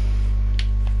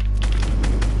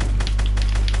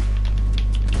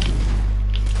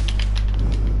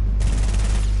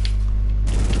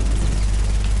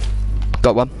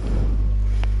 Got one.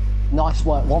 Nice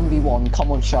work, 1v1,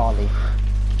 come on Charlie.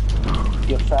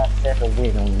 Your first ever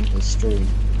win on the stream.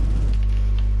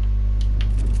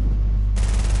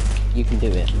 You can do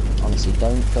it. Honestly,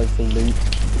 don't go for loot.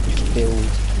 Just build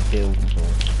and build and build.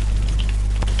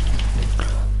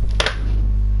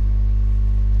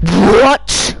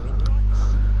 What?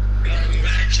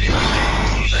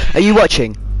 Are you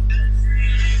watching?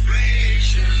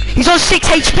 He's on 6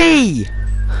 HP!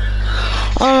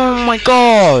 Oh my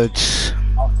god!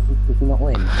 Oh, did he not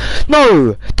win?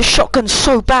 No! The shotgun's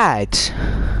so bad!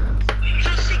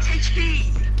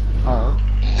 Oh.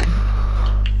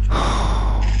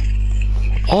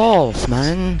 Off,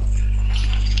 man.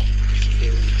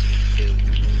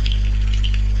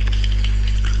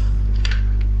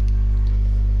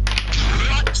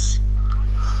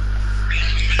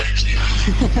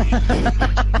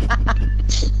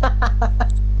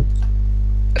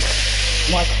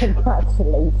 My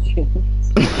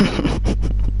congratulations.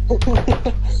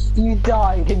 You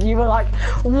died and you were like,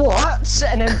 what?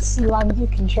 And then slammed your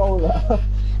controller.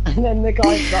 And then the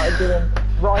guy started doing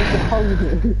Ride the Pony.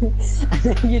 And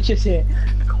then you just hear,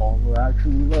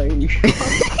 congratulations.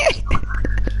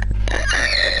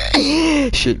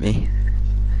 Shoot me.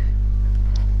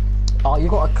 Oh, you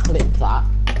gotta clip that.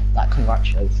 That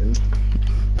congratulations.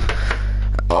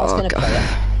 I was gonna play it.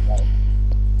 Right.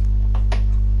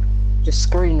 Just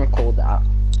screen record that.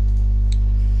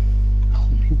 Oh,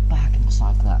 my back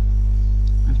inside that.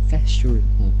 I'm festering.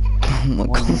 Oh my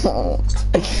god.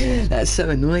 That's so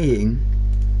annoying.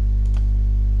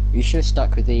 You should have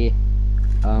stuck with the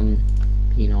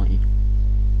P90.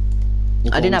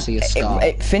 I didn't have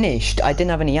it finished. I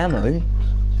didn't have any ammo.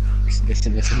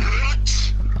 Listen.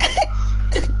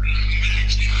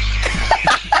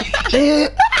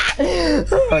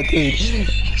 Oh, dude.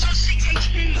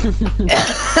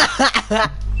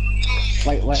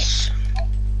 Wait.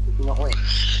 Did you not win?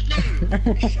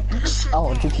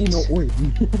 Oh, did you not win?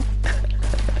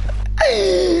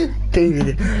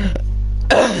 Dude.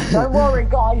 Don't worry,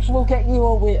 guys. We'll get you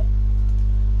a win.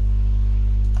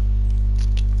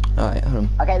 Alright, hold on.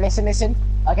 Okay, listen.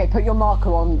 Okay, put your marker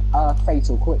on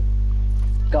fatal, quick.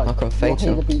 Go. Marker on You'll hear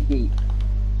fatal? the beep.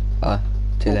 Ah,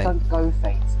 too late. Don't go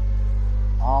fatal.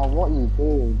 Oh, what are you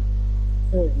doing?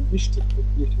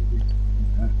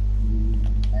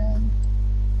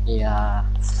 Yeah.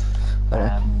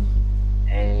 Alright.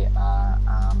 There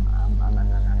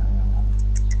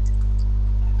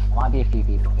might be a few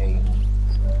people here, you know.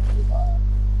 So we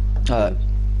gotta.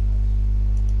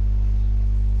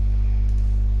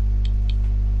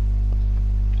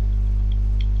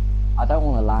 I don't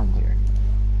want to land here.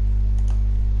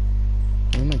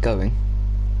 Where am I going?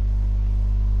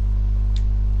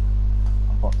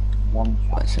 I've got one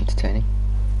shot. That's entertaining.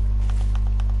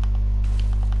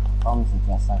 Honestly,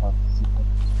 yes, I got secret.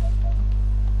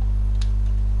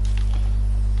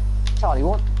 Charlie,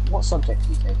 what subject do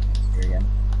you take in history again?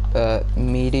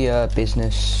 Media,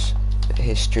 business,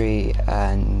 history,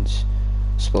 and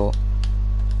sport.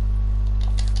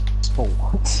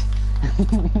 Sport.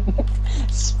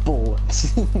 Sport.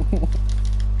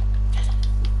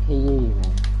 PE,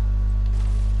 man.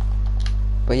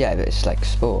 But yeah, but it's like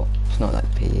sport. It's not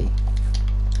like PE.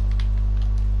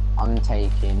 I'm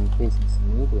taking business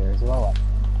and media as well, actually.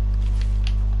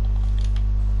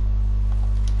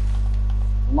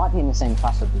 We might be in the same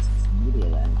class with business and media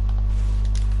then.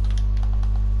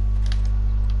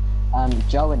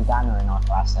 Joe and Dan are in our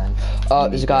class then. Oh,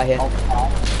 there's a guy here.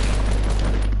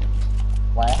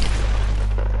 Where?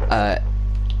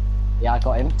 Yeah, I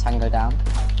got him. Tango down.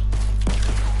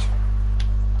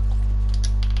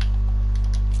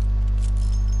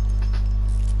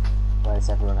 Where's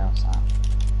everyone else at?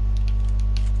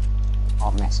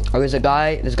 I'll message. Oh, there's a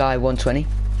guy 120.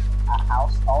 At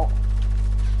house, oh.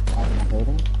 In the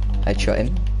building. I shot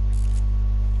him.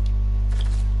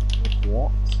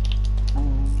 What?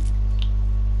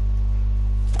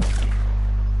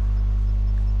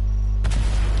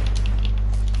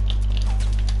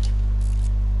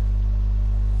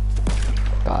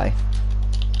 Guy.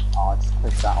 Oh, I just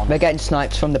pushed that on. They're getting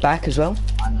sniped from the back as well.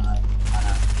 I know.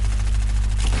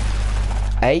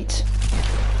 8.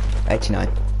 89.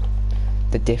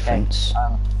 The difference. Okay,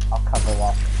 I'll cover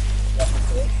off.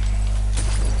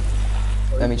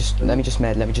 Let me just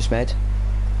med.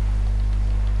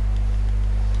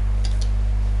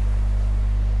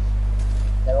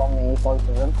 They're on me, both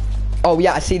of them. Oh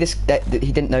yeah, I see this.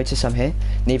 He didn't notice I'm here.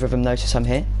 Neither of them notice I'm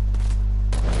here.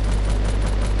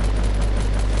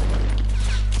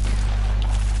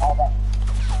 Oh, that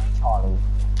Charlie.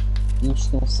 You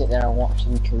just gonna sit there and watch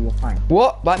them kill your friend?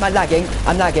 What? Why am I lagging?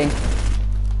 I'm lagging.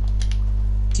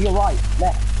 To your right,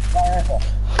 left, wherever.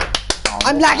 Oh,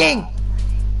 I'm lagging!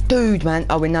 Dude, man.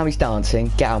 Oh, and now he's dancing.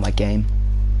 Get out of my game.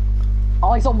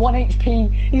 Oh, he's on 1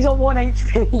 HP. He's on 1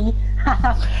 HP.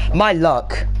 My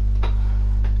luck.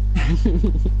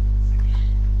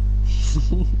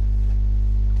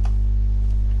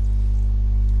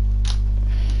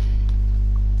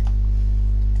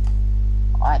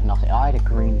 I had nothing. I had a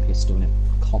green pistol and a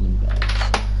common burst.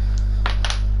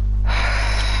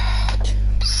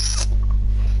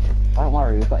 Don't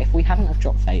worry, if we hadn't have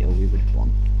dropped fatal, we would have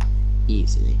won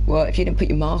easily. Well, if you didn't put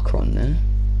your marker on there.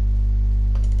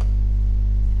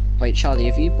 Wait, Charlie,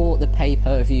 have you bought the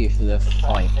pay-per-view for the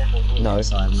fight? No.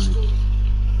 Yes, I'm... You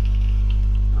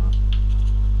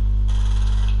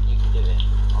can do it.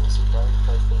 Honestly, go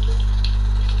for the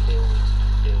build.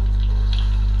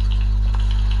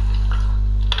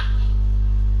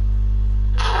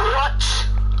 What?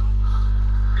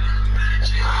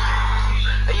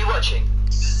 Are you watching?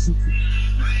 It's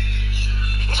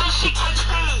on 6 HP!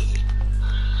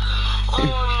 Oh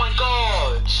my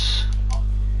god!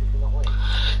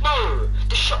 No!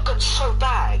 The shotgun's so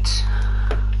bad!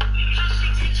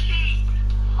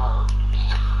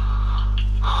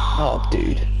 Oh,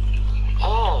 dude.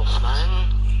 Oh, man.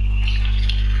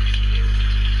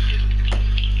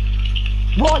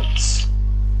 Right!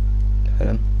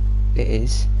 It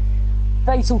is.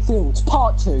 Fatal Fields,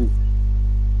 Part 2.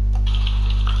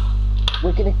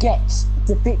 We're gonna get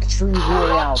the victory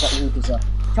royale that we deserve.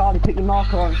 Charlie, put your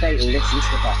marker on Fatal, this is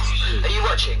the best. Are you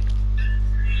watching?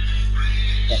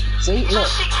 Yeah. See, look.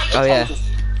 Oh, yeah.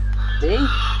 See?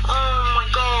 Oh my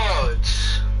god!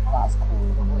 That's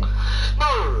cool, isn't it?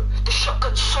 No! The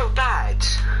shotgun's so bad!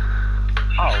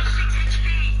 Oh.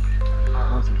 I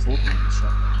wasn't talking about the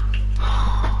shot.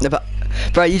 No, but,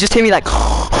 bro, you just hear me like.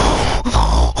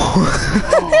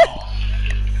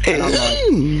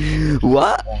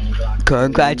 What?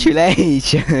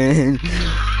 Congratulations.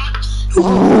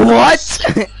 What?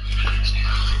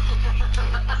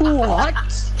 What?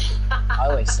 I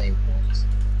always say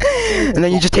what. And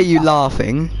then you just hear you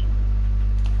laughing.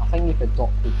 I think you've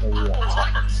adopted the what. I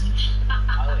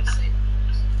always say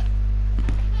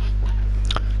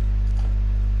what.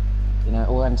 You know,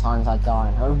 all them times I die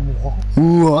and oh,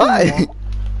 what?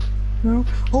 What?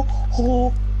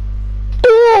 Oh.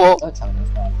 Oh. Don't tell me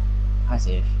that. As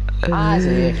if. As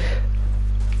if.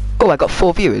 Oh, I got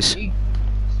 4 viewers.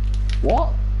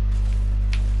 What?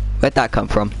 Where'd that come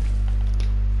from?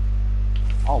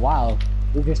 Oh wow.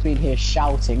 We've just been here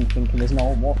shouting, thinking there's no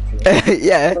one watching.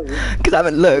 Yeah, because I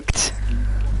haven't looked.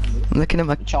 I'm looking at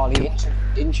my. Charlie,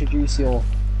 introduce your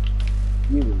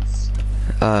viewers.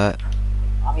 I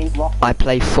roughly. I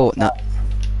play Fortnite.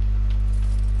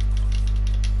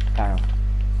 Carry on.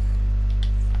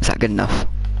 Is that good enough?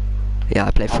 Yeah,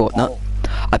 I play Fortnite.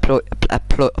 I ploy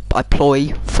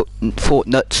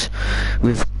Fortnite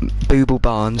with Booble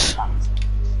Barnes.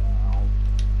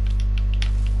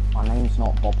 My name's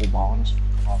not Bobble Barnes.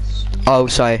 Oh,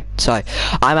 sorry.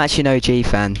 I'm actually an OG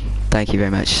fan. Thank you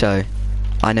very much. So,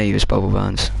 I know you as Bobble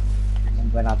Barnes.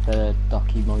 When I had the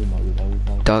Ducky Momo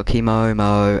logo. Ducky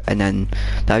Momo, and then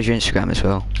that was your Instagram as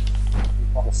well.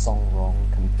 You got the song wrong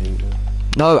completely.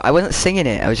 No, I wasn't singing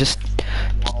it. I was just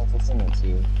I was singing to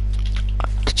you.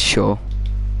 sure.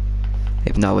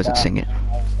 If no, I wasn't singing.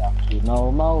 Ducky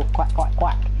Momo, quack quack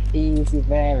quack. He's your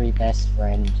very best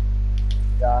friend.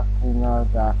 Ducky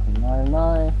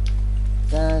Momo.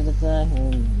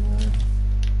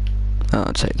 Oh,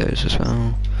 I'll take those as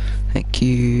well. Thank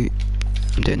you.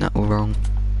 I'm doing that all wrong.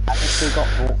 I've still got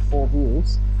 4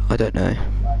 views. I don't know.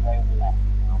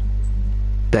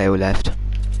 They all left.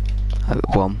 I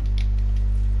got 1.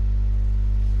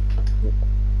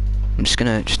 I'm just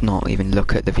gonna not even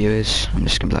look at the viewers. I'm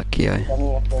just gonna be like, yo. Did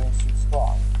any of them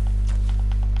subscribe?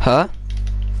 Huh?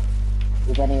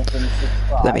 Did any of them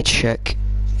subscribe? Let me check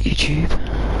YouTube.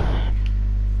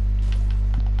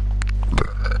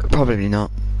 Probably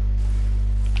not.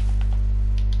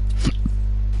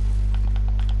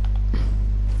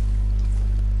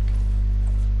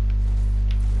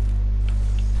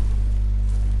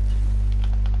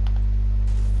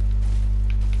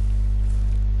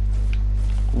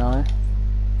 No.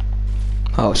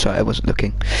 Oh, sorry, I wasn't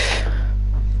looking.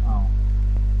 Oh.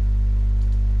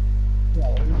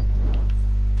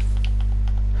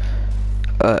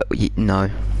 No.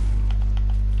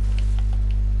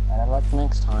 Better luck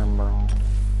next time, bro.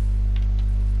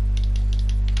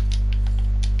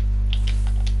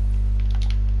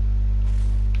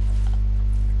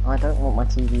 I don't want my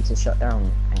TV to shut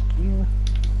down. Thank you.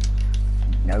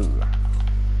 No.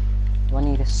 Do I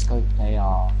need a scope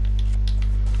AR?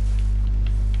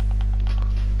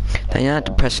 They had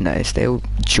to press notice. They all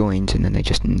joined, and then they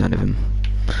just none of them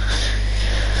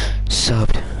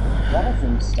subbed. One of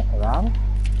them stuck around.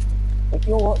 If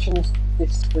you're watching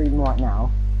this stream right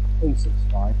now, please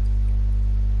subscribe.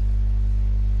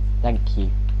 Thank you.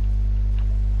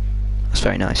 That's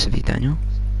very nice of you, Daniel.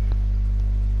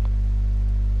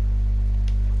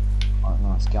 Quite a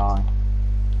nice guy.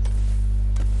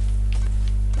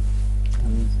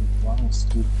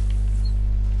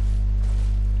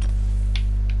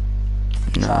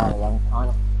 No. Sorry, I'm kind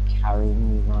of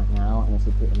carrying you right now, and it's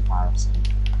a bit embarrassing.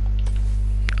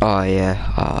 Oh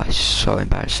yeah, oh, it's so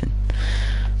embarrassing.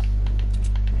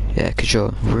 Yeah, 'cause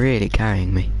you're really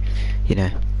carrying me, you know.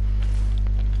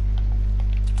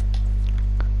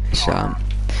 It's,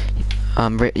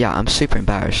 yeah, I'm super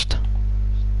embarrassed.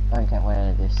 Don't get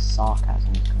where this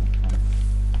sarcasm is coming from.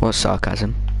 What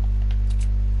sarcasm?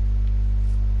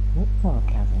 What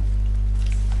sarcasm?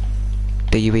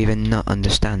 Do you even not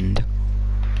understand?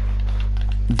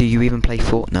 Do you even play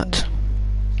Fortnite?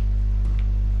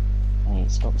 Hey,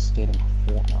 stop stealing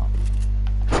my Fortnite.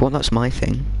 Fortnite's my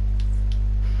thing.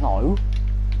 No.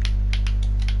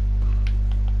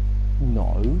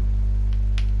 No.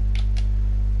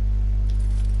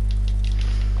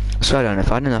 So I don't know,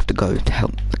 if I didn't have to go to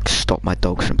help stop my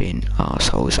dogs from being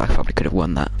assholes, I probably could have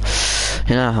won that.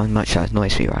 You know how much that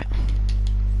annoys me, right?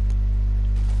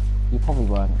 You probably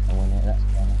weren't gonna win it, let's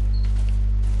be honest.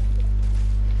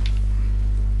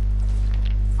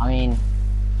 I mean,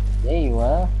 yeah you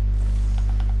were.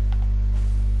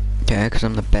 Yeah, 'cause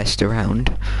I'm the best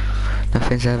around.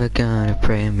 Nothing's ever gonna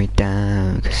bring me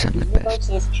down, 'cause I'm the Did you go best.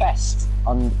 to this chest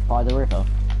on by the river?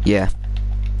 Yeah.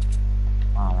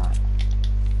 Alright.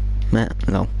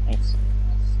 No. It's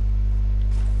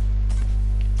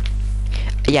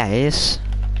Yeah, it is.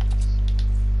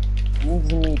 needs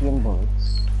the medium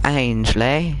bullets.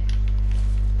 Ainsley.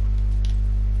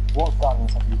 What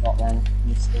guns have you got then,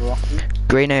 Mr. Rocky?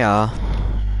 Green AR,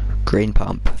 green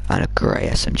pump, and a grey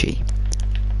SMG.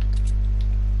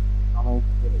 How many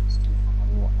bullets do you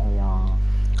have on your AR?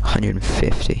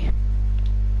 150.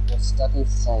 The studies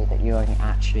say that you only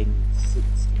actually need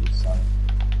 60, so...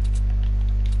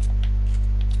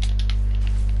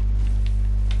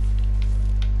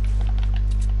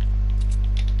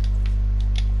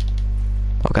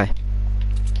 Okay.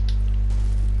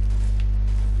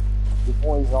 Your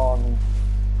boy's on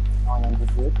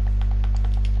 900 wood.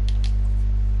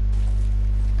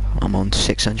 I'm on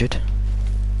 600.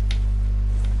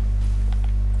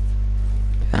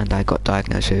 And I got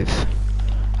diagnosed with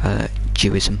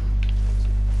Judaism.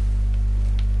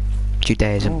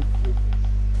 Judaism.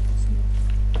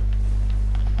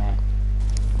 Okay.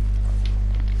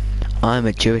 I'm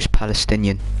a Jewish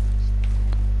Palestinian.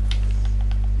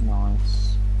 Nice.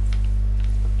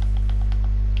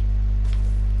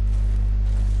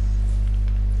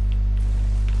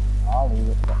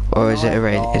 Or is it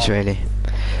God. Israeli?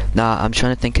 Nah, I'm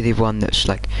trying to think of the one that's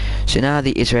like... So now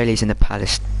the Israelis and the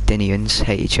Palestinians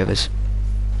hate each other's.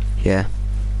 Yeah.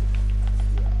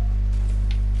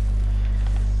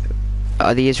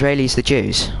 Are the Israelis the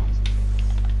Jews?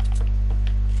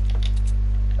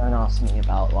 Don't ask me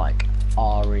about like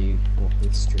RE or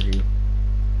history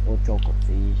or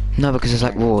geography. No, because there's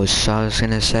like wars, so I was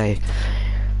gonna say...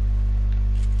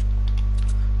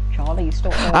 Charlie,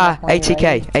 stop. Ah,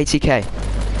 80k, 80k.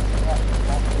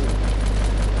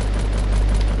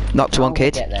 Knocked one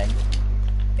kid. Get there.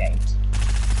 Games.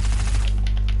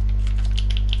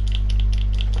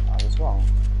 I was wrong.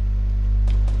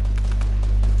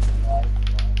 No.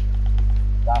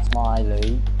 That's my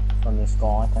loot from this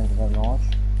guy. Thank you very much.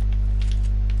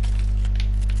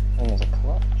 I think there's a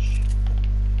clutch.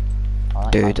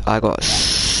 Alright, Dude, I got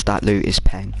that loot is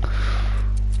peng.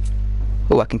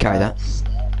 Oh, I can carry that.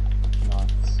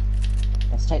 Nice.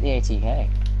 Let's take the ATK.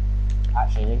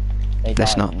 Actually, they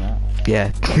Let's died not. in that.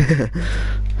 Yeah.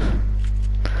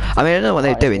 I mean, I don't know what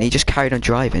they're doing. He just carried on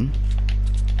driving.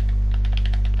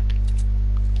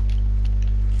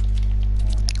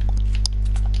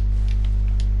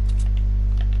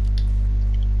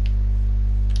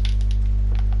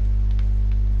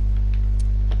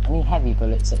 Any heavy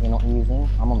bullets that you're not using?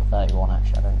 I'm on 31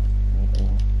 actually. I don't need any.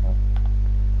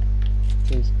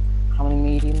 Jeez. How many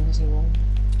mediums are you on?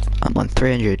 I'm on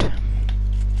 300.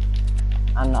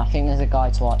 And I think there's a guy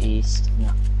to our east in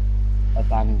that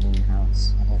abandoned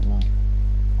house. I don't know.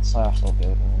 I saw a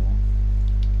building in there.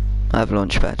 I have a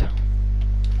launch pad.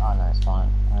 Oh no, it's fine.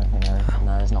 I don't think there is.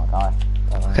 No, there's not a guy.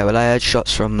 Don't worry. Okay, well I heard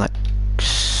shots from like...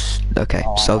 Okay,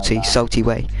 Oh, I know that. salty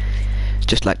way.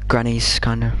 Just like grannies,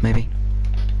 kinda, maybe.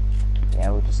 Yeah,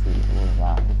 we'll just leave all of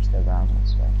that. We'll just go around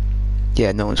this way.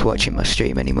 Yeah, no one's watching my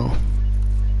stream anymore.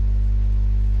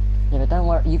 Yeah, but don't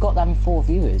worry. You got them 4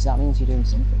 viewers. That means you're doing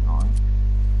something, right?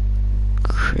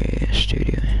 Create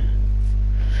studio.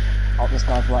 Oh, this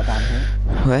guy's right down here.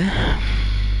 Where?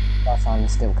 That's standing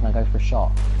still. Can I go for a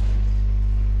shot?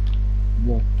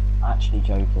 Yeah. Actually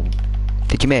joking.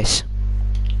 Did you miss?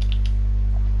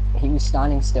 He was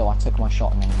standing still, I took my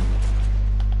shot and then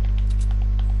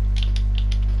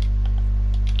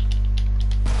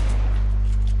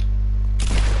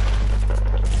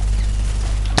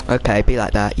Okay, be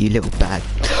like that, you little bag.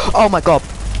 Oh my god!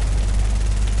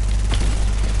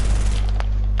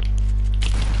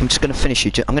 I'm just gonna finish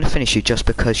you. I'm gonna finish you just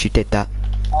because you did that.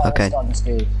 oh, Okay. this gun's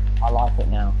good. I like it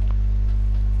now.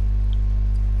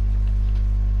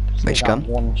 Which Stick gun? that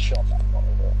one shot that I got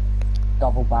with it.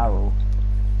 Double barrel.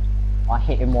 I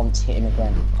hit him once, hit him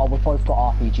again. Oh, we've both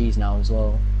got RPGs now as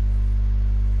well.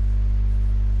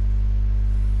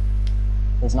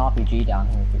 There's an RPG down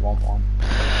here if you want one.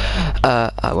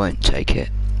 I won't take it.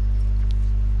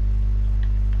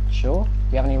 Sure? Do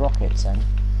you have any rockets then?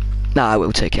 No, I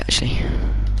will take it actually.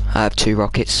 I have 2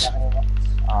 rockets. Do you have any rockets?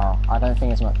 Oh, I don't think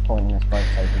there's much point in us both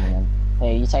taking them.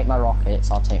 Here, you take my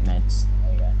rockets, I'll take meds.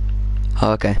 There you go.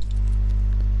 Oh, okay.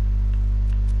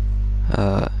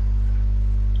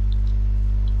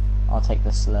 I'll take the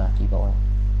slurpy boy.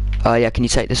 Oh yeah, can you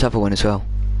take this other one as well?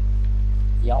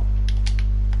 Yup.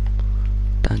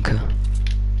 Danke.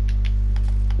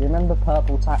 You remember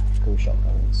purple tactical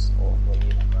shotguns? Or were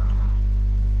you never?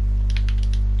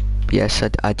 Yes,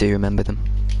 I do remember them.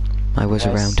 I was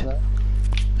Where's around. Slurp?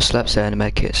 The slurp's there and the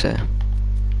medkit's there.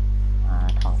 I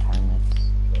can't carry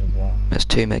meds. Well. There's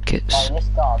 2 Oh, medkits. this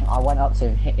gun, I went up to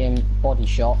him, hit him, body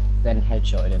shot, then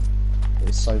headshotted him. It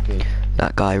was so good.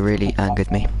 That guy really angered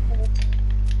me.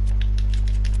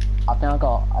 I've now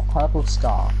got a purple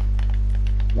scar,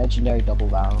 legendary double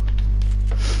barrel,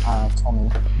 Tommy,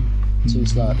 2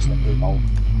 slurps and a blue bolt.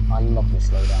 I love this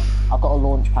slowdown. I've got a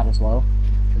launch pad as well.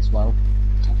 This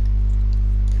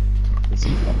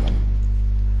is lovely.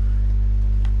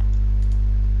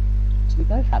 So we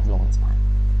both have launch pad.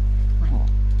 Hang on.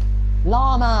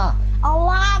 Llama! A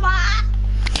llama!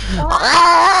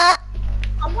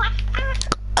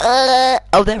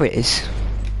 Oh, there it is.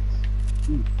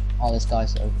 Oh, this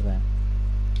guy's over there.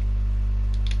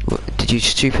 What, did you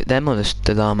shoot at them or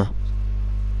the llama?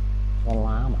 The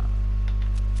llama.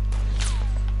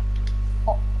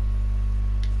 Oh.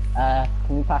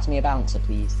 Can you pass me a bouncer,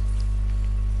 please?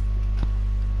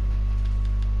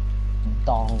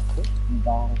 Donk.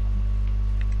 Donk.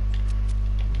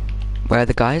 Where are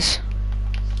the guys?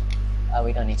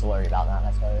 We don't need to worry about that,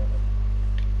 let's go.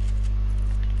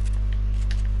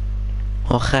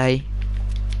 Okay.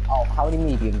 Oh, how many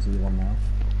mediums are you on now?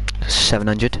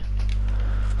 700. Could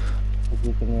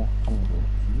you give me 100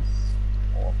 please?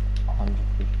 Or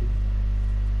 150?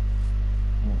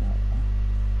 Something like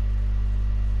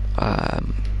that.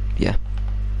 Yeah.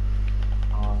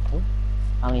 Oh, cool.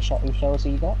 How many shotgun shells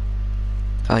have you got?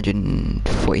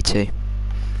 142.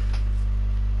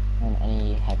 And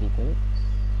any heavy bullets?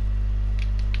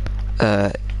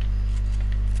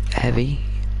 Heavy.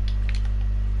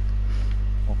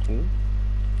 Or 2?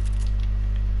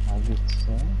 I would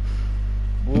say.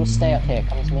 We'll stay up here,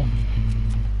 come to me.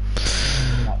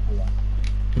 Right here.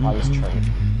 By this tree.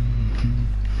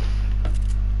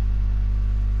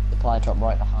 Supply drop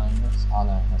right behind us. Oh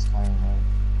no, that's carrying road.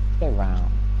 Go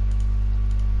round.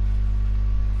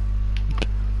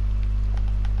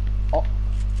 Oh!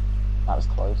 That was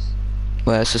close.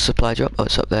 Where's the supply drop? Oh,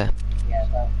 it's up there. Yeah,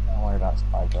 don't worry about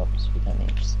supply drops. We don't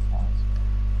need supplies.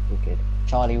 We're good.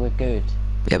 Charlie, we're good.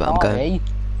 Yeah, but I'm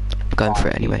going for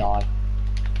it anyway. Die.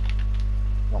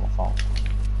 Not my fault.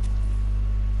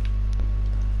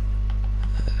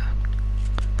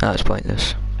 That was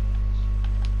pointless.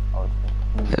 Oh,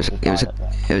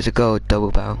 It was a gold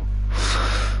double barrel.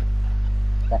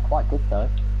 They're quite good though.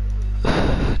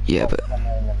 Yeah, but When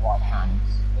they're in the right hands,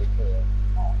 they do it.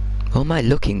 Oh. what am I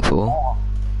looking for? Oh,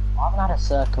 I haven't had a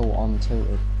circle on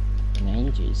tilted in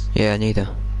ages. Yeah, neither.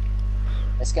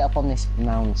 Let's get up on this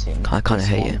mountain. I kind of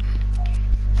This hate one it.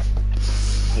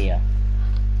 Here.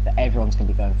 But everyone's going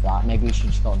to be going for that. Maybe we should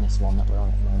just go on this one that we're on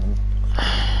at the moment.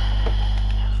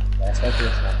 Yeah, let's go for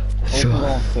this one. Or we Sure. can go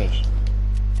on fish.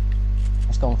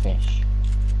 Let's go on fish.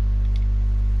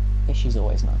 Fish is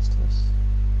always nice to us.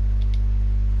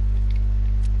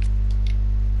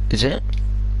 Is it?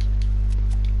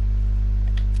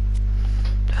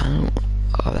 Oh,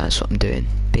 that's what I'm doing.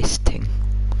 Bisting.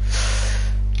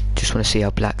 Just want to see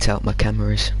how blacked out my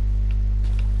camera is.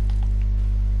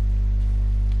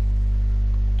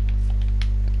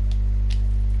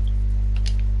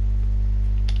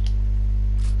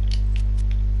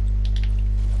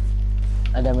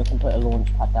 And then we can put a launch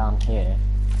pad down here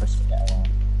for us to get around.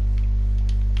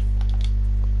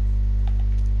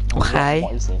 Okay.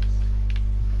 What is this?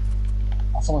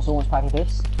 Oh, someone's launch pad with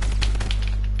this?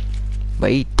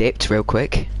 But he dipped real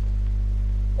quick.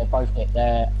 They're both it.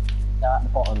 They're at the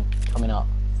bottom, coming up.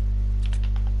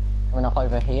 Coming up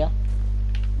over here.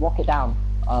 Walk it down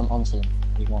onto them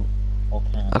if you want. Or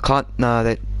can. I can't.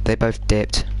 No, they both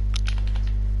dipped.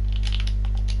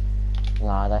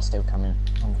 Nah, they're still coming.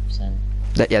 100%.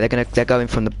 Yeah, they're going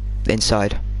from the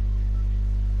inside.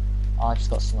 Oh, I just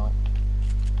got sniped.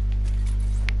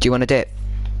 Do you want to dip?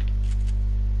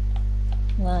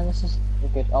 No, this is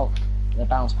good. Oh, the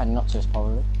bounce padding up to us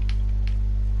probably.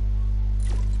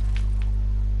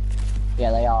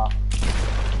 Yeah, they are.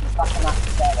 Stuck in that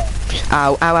together.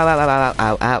 Ow! Ow! Ow! Ow! Ow!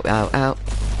 Ow! Ow! Ow! Ow!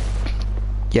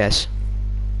 Yes.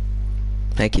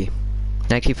 Thank you.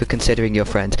 Thank you for considering your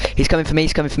friend. He's coming for me.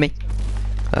 He's coming for me.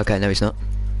 Okay, no, he's not.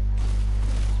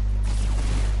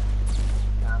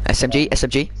 SMG.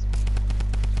 SMG.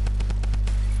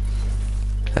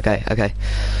 Okay. Okay.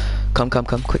 Come.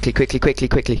 Quickly.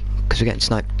 Because we're getting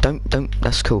sniped. Don't.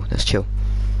 That's cool. That's chill.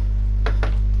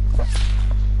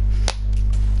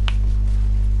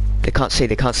 They can't see.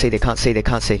 We're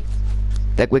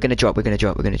gonna drop. Don't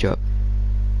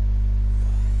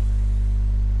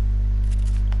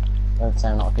say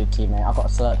I'm not a good teammate. I've got a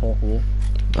slurp here for you.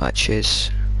 Right, cheers.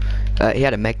 He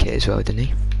had a med kit as well, didn't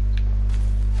he?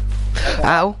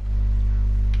 Ow!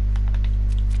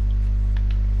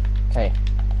 Okay.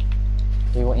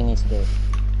 Do what you need to do.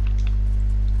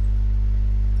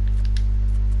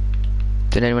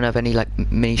 Did anyone have any like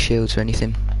mini shields or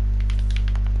anything?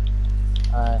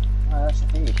 No, that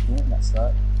should be you, shouldn't it? That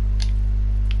slurp.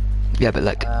 Yeah, but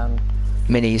like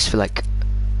minis for like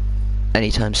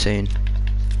anytime soon.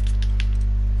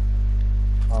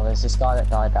 Well, there's this guy that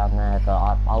died down there, but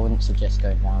I wouldn't suggest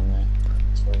going down there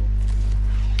at all.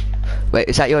 Wait,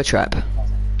 is that your trap?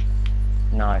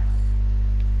 No.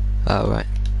 Oh, right.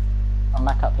 I'm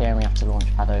back up here and we have to launch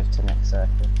pad over to the next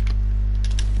circle.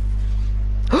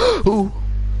 Ooh!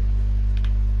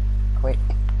 Quick.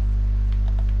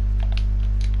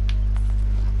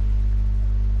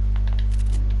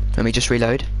 Let me just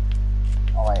reload.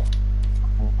 Oh wait.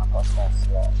 I've got a spare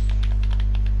slot.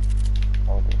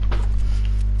 Hold it.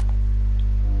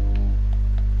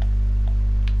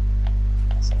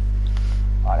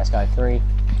 Alright, let's go. 3,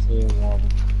 2, 1.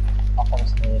 Up on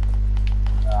here.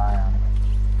 Where I am.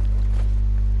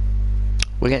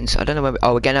 We're getting. I don't know where.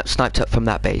 Oh, we're getting sniped up from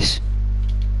that base.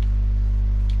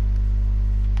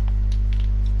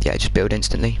 Yeah, just build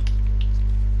instantly.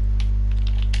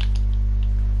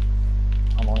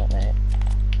 I'm on it, mate.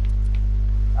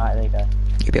 Alright, there you go.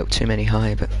 You built too many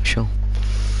high, but sure.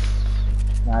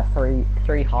 No,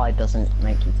 three high doesn't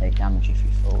make you take damage if you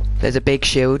fall. There's a big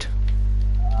shield.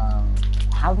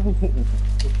 How did he hit me?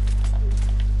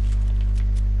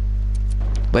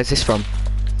 Where's this from?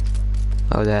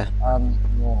 Oh, there.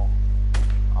 No.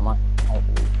 I might help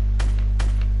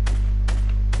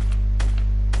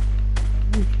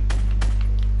you.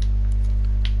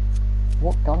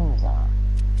 What gun was that?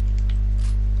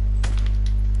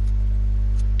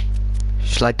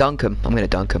 Shall I dunk him? I'm gonna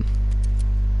dunk him.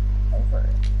 Go for it.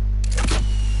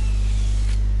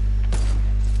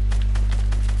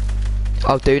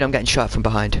 Oh, dude, I'm getting shot from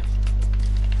behind.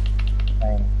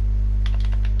 Same.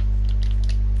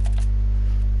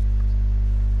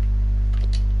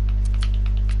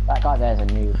 That guy there's a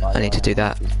noob, by the I need way. to do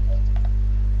that.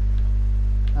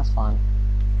 That's fine.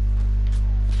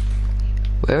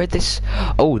 Where is this?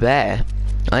 Oh, there.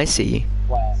 I see you.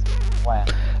 Where? Where?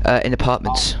 In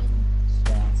apartments.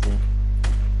 Yeah, I see.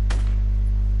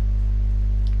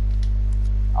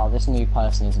 Oh, this new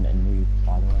person isn't a noob,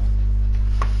 by the way.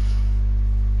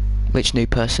 Which new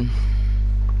person?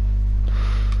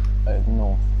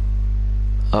 North.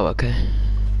 Oh, okay.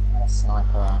 A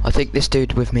sniper. I think this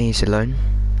dude with me is alone.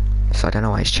 So I don't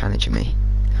know why he's challenging me.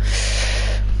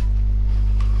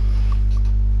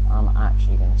 I'm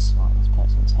actually gonna snipe this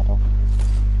person's head off.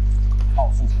 Oh,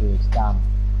 he's good. Damn.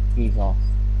 He's off.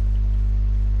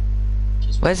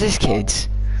 Just Where's this kid?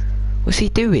 What's he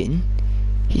doing?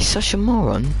 He's such a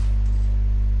moron.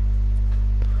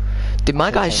 Dude,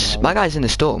 my guy's in the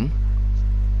storm.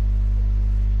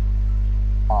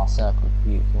 Oh, circle.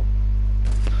 Beautiful.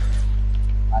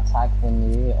 I tagged the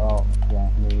new. Oh, yeah,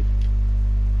 nude.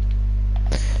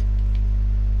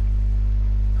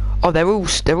 Oh, they're all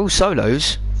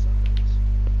solos.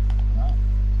 No,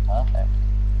 perfect.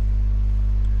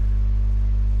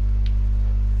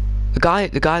 The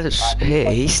guy that's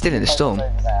here, he's still in the storm.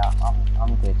 Over there.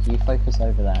 I'm good. You focus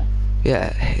over there.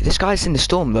 Yeah, this guy's in the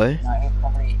storm though. No,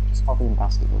 he's probably in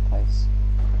basketball place.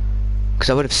 Because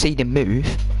I would have seen him move.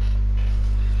 It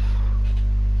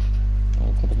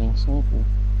could have been sneaky.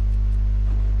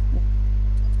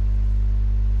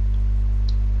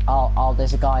 Oh,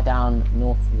 there's a guy down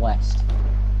northwest.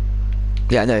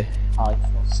 Yeah, I know. Oh, he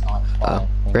got sniped by Oh, a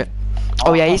thing. rip.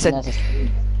 Oh yeah, he's there's a. a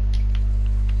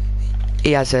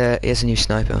He has a new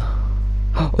sniper.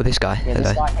 Oh, this guy. Yeah,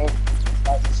 this Hello. guy here. This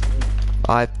guy's just screen.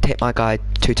 I've hit my guy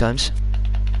 2 times.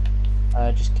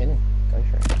 Just kill him. Go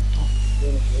for it.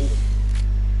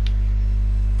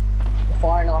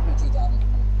 Fire an RPG down.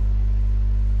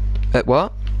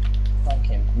 What? Flank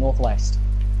him. Northwest.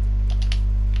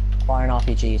 Fire an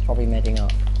RPG. He's probably medding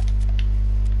up.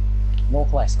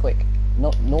 Northwest, quick.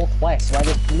 Northwest, where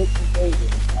there's literally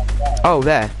buildings up there. Oh,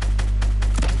 there.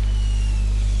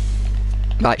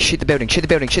 Right, shoot the building, shoot the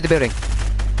building, shoot the building. Do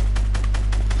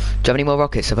you have any more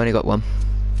rockets? I've only got 1.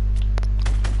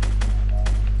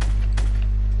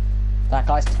 That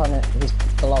guy's he's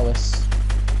below us.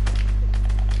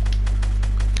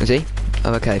 Is he?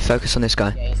 Oh, okay, focus on this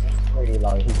guy. Yeah, he's really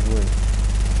low. He's really.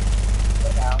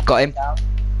 Go down, Got him. down.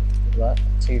 Good work.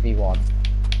 2v1.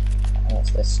 And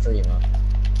it's the streamer.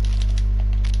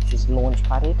 She's launch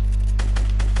padded.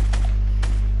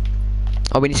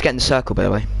 Oh, we need to get in the circle, by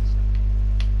the way.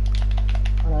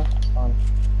 Oh no, it's fine.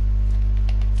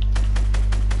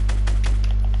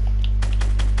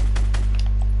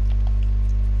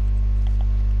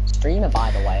 Streamer,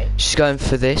 by the way. She's going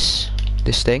for this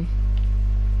thing.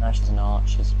 No, she's not.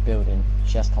 She's building.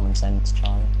 She has common sense,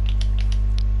 Charlie.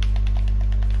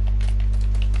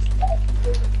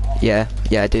 Yeah,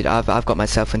 dude, I've got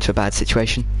myself into a bad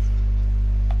situation.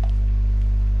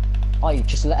 Oh, you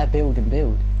just let her build and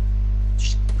build.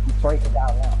 Just break it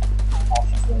down now. Oh,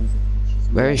 she's lazy.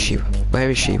 Where is she?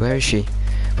 Where is she? Where is she?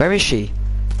 Where is she?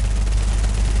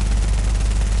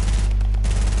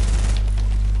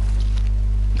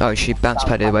 Oh, she bounce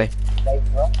padded away. Wait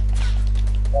for her.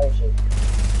 Where is she?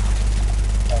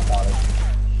 Oh, darling.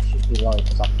 She should be low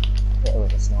because I hit her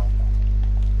with a sniper.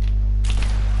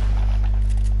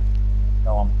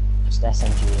 Go on. Just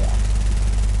SMG her.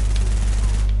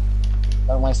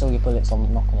 Don't waste all your bullets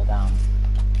on knocking her down.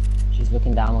 She's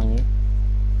looking down on you.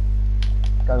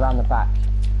 Go around the back.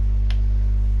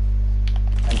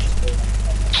 And just do it.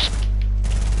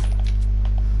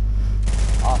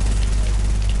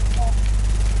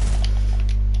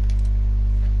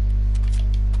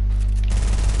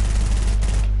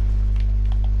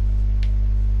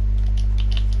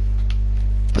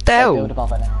 What the hell? Build above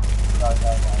her now. Go, go,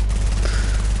 go.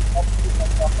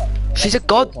 She's a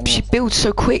god. She builds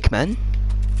so quick, man.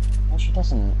 No, she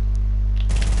doesn't.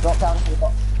 Drop down to the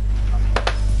bottom.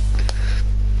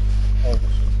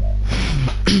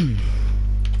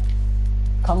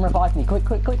 Come revive me, quick,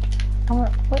 quick, quick. Come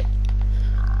quick.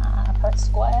 Press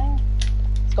square.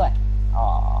 Square.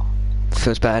 Ah.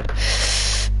 Feels bad.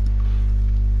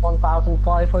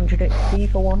 1,500 XP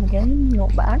for one game.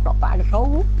 Not bad at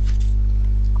all.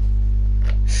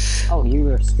 Oh, you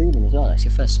were streaming as well. That's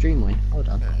your first stream win. Well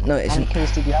done. No, it How many isn't. kills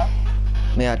did you have?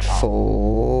 We had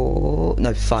 4.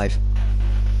 No, 5.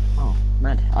 Oh,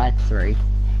 mad. I had 3.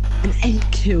 An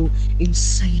 8 kill.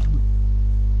 Insane.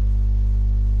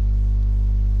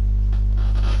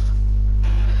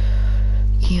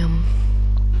 You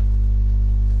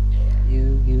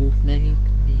make me.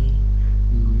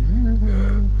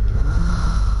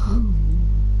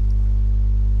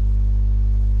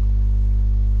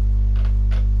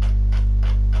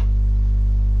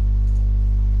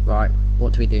 Right,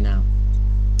 what do we do now?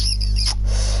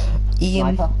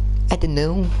 Sniper? I don't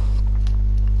know.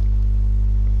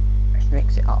 Let's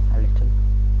mix it up a little.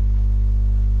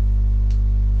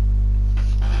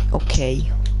 Okay.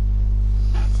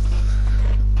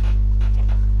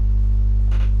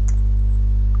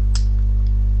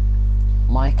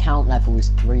 My account level is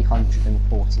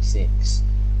 346.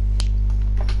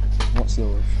 What's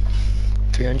yours?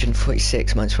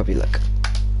 346. Mine's probably like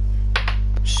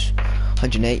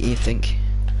 180, I think.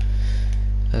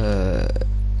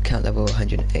 Count level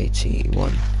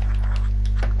 181.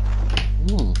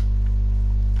 Hmm.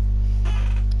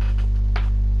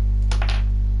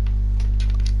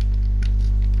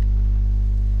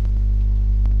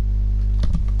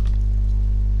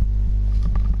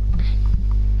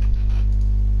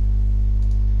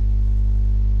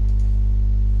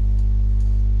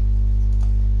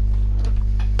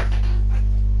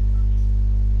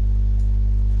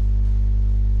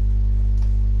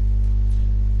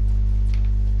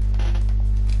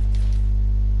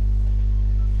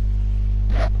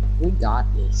 We got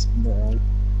this, bro. Do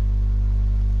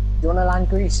you want to land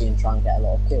greasy and try and get a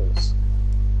lot of kills?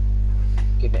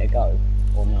 Give it a go,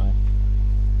 or no?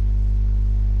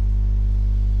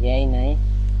 Yay, nay?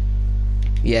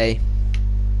 Yay.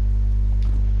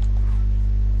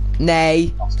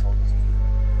 Nay.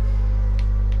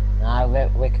 Nah,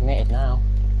 we're committed now.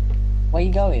 Where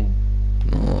you going?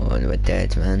 Oh, we're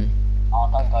dead, man. Oh,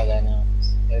 don't go there now.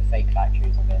 Go fake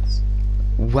factories, I guess.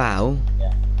 Wow.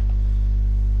 Yeah.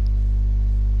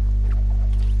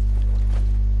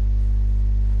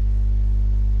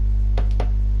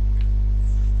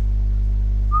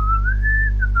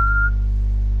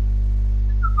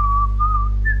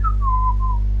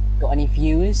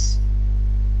 viewers?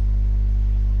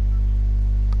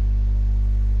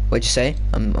 What'd you say?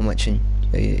 I'm watching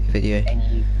a video.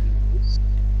 Any viewers?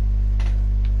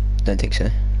 Don't think so.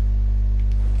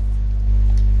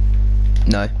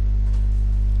 No.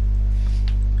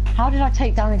 How did I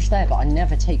take damage there, but I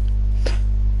never take...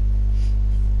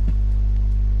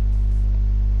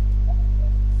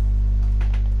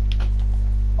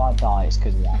 If I die, it's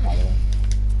because of that, by the way.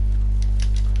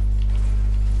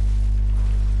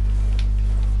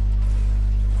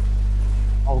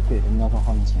 Oh good, another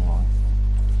hunting rifle.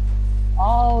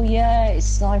 Oh yeah, it's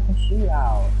sniper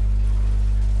shootout.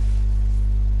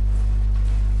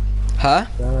 Huh?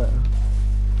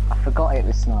 I forgot it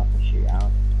was sniper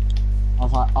shootout. I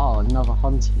was like, oh, another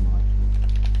hunting rifle.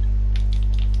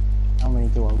 How many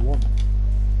do I want?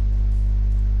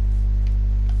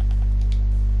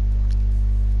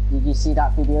 Did you see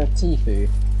that video of Tifu?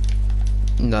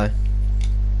 No.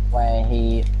 Where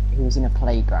he was in a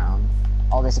playground.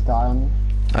 Oh, there's a guy on me.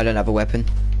 I don't have a weapon.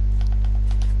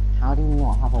 How do you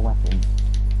not have a weapon?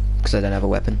 Because I don't have a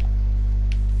weapon.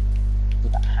 Yeah,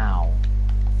 but how?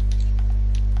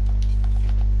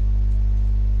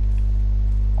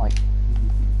 Like...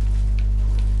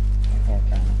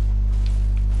 Okay.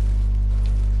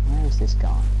 Where is this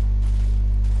guy?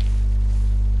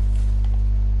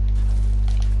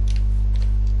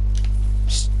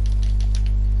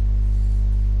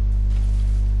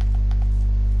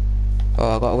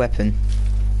 Oh, I got a weapon.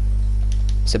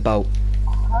 It's a bolt.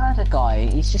 I heard a guy,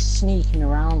 he's just sneaking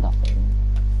around, I think.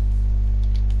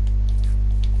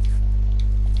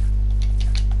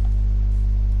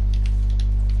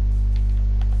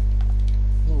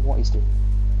 I don't know what he's doing.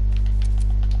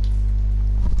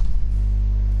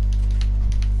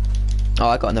 Oh,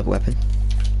 I got another weapon.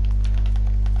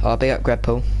 Oh, I'll be up grab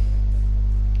pool.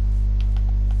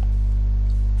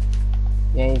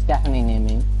 Yeah, he's definitely near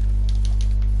me.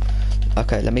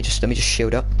 Okay, let me just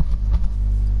shield up.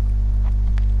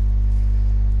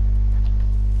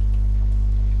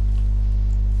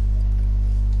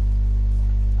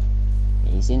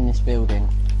 He's in this building.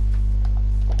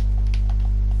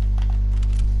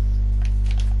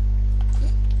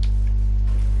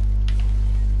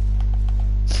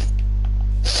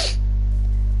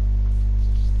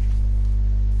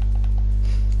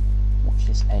 Watch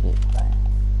this edit play.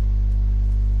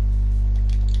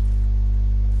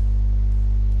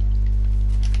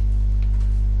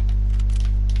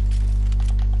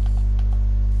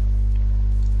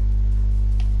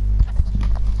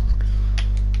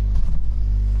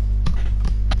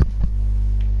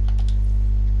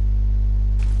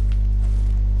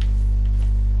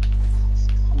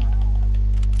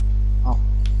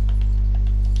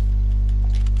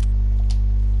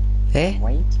 Eh?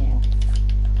 Waiting.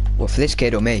 What, for this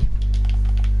kid or me?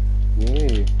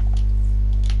 You.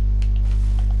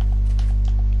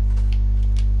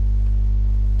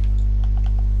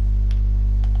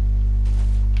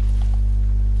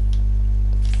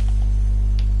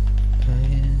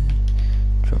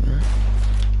 Drop that.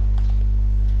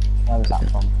 Where was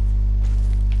that from?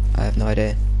 I have no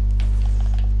idea.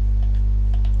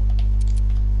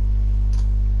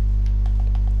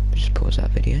 Just pause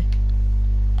that video.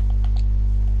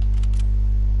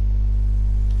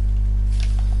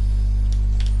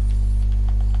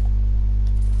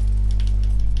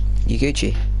 You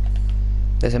Gucci?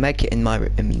 There's a medkit in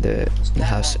the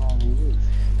house.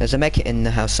 There's a medkit in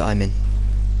the house that I'm in.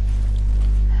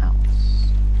 House.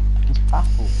 It's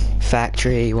baffled me.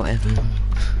 Factory, whatever.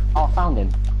 Oh, I found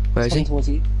him. Where is He's he? coming towards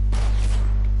you.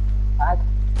 Bag.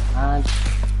 And...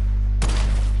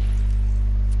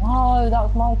 Oh, that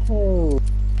was my kill.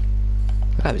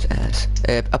 That was ass.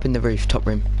 Up in the roof, top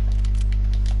room.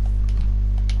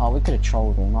 Oh, we could have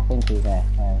trolled him. I think he was there.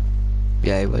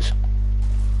 Yeah, he was.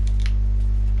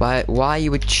 Why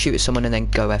you would shoot at someone and then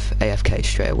go AFK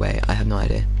straight away? I have no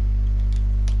idea.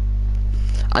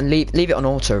 And leave it on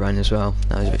auto run as well.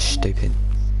 That was a bit stupid.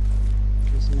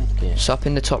 It's up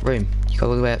in the top room. You go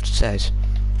all the way upstairs.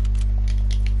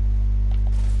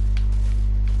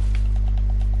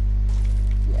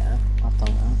 Yeah, I've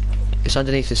done that. It's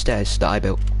underneath the stairs that I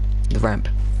built. The ramp.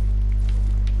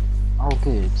 Oh,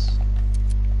 good.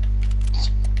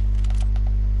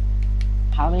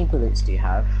 How many bullets do you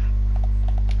have?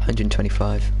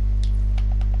 125.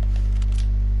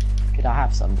 Could I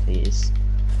have some, please?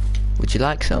 Would you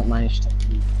like Not some? managed to.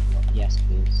 Yes,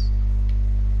 please.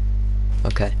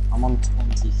 Okay. I'm on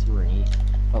 23,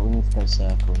 but we need to go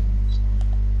circle.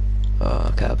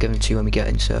 Oh, okay, I'll give them to you when we get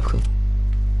in circle.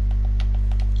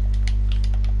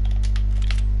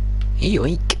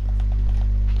 Yoink!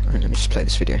 Alright, let me just play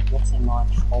this video. What's in my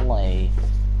trolley?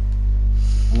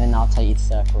 And then I'll take you to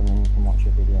circle and then you can watch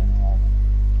your video.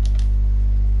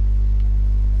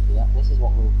 Yeah, this is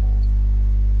what rule falls.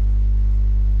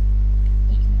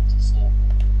 Taking it to circle.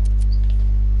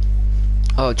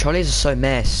 Oh, trolleys are so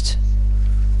messed.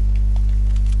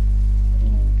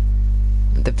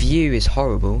 The view is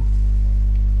horrible.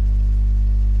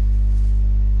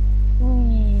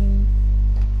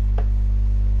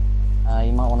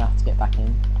 You might want to have to get back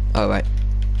in. Oh, right.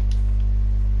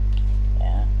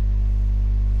 Yeah.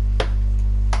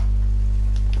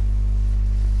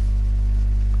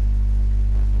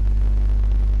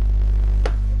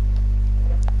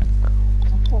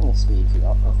 I think the speeds you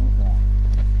up, doesn't it?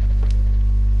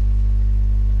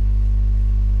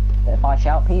 But if I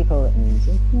shout people, it means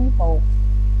it's people.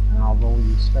 And I'll roll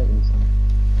you straight into them.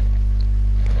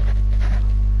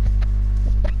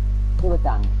 Do a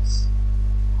dance.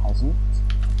 Hasn't.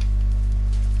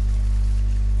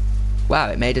 Wow,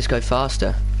 it made us go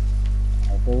faster.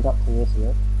 I'll build up to this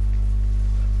here.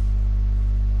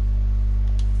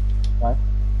 Right.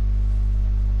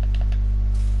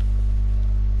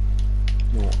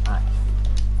 You're actually.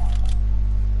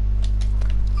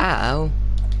 Ow.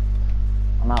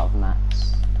 I'm out of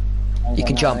maths. You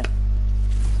can jump.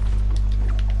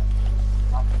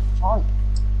 Try.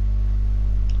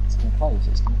 It's gonna close,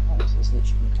 it's gonna close, it's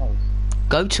literally gonna close.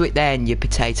 Go to it then, you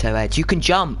potato head. You can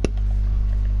jump.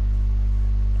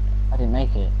 I didn't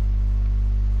make it.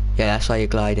 Yeah, that's why you're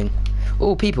gliding.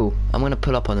 Oh, people. I'm gonna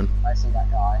pull up on them. I see that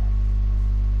guy.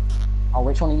 Oh,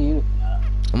 which one are you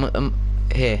looking at? I'm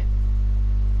here.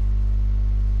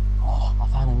 Oh, I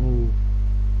found a new...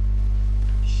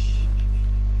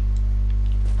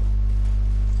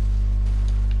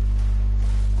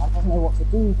 I don't know what to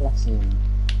do, bless him.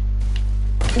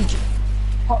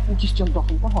 He just jumped off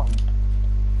and died.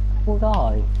 Poor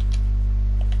guy.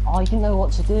 Oh, he didn't know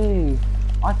what to do.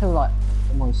 I feel like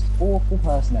the most awful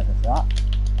person ever for that.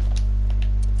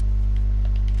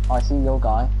 I see your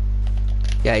guy.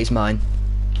 Yeah, he's mine.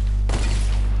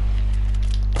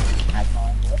 Had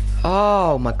mine, yeah.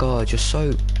 Oh my god, you're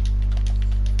so...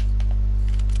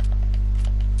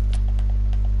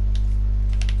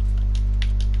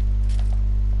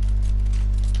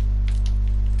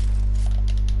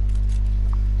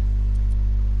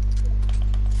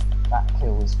 That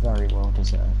kill was very well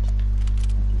deserved.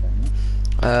 Thank you very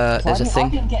much. there's a I thing.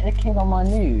 didn't get the kill on my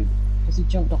noob because he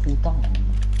jumped off and died.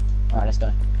 Alright, let's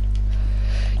go.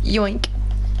 Yoink.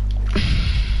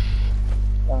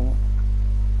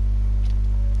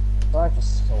 I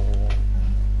just saw.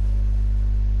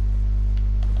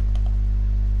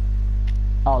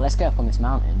 Oh, let's go up on this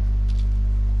mountain.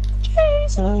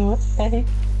 Chase away.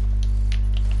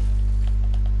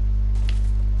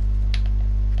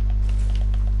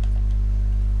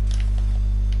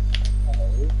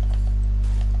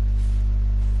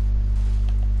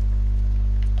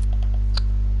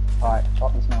 Alright,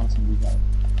 top this mountain we go.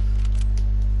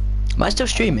 Am I still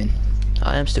streaming?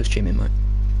 I am still streaming, mate.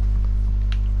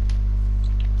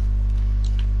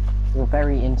 You're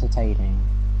very entertaining.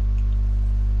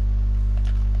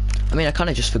 I mean, I kind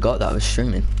of just forgot that I was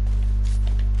streaming.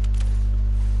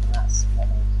 And that's what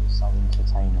makes you so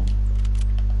entertaining.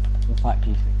 The fact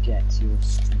you forget you're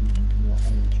streaming your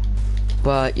own channel.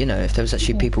 But, you know, if there was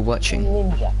actually people watching,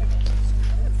 Ninja.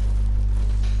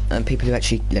 and people who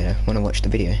actually, you know, want to watch the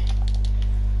video.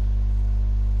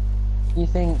 You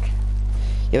think...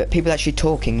 Yeah, but people actually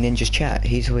talking, Ninja's chat.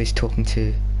 He's always talking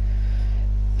to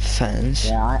fans.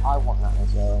 Yeah, I want that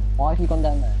as well. Why have you gone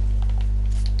down there?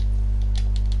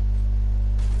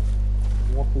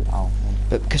 Oh,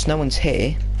 But because no one's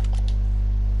here,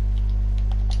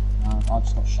 no, I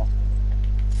just got shot.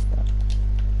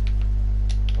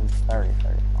 It was very,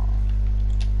 very far.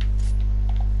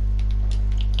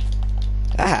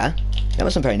 ah, that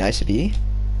wasn't very nice of you.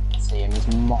 See him,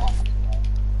 he's miles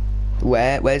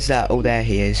away. Where's that? Oh, there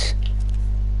he is.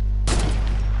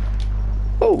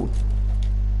 Oh,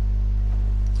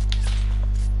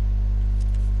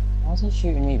 How's he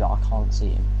shooting me, but I can't see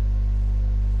him?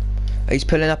 he's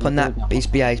pulling up on that. building up.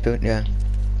 He's building. Yeah.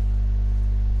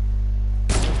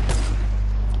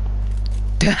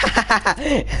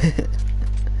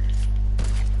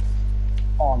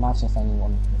 Oh, imagine if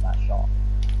anyone hit that shot.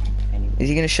 Anyway. Is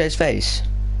he gonna show his face?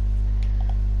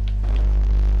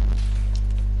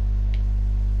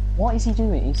 What is he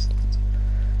doing? He's...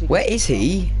 Where is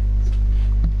he?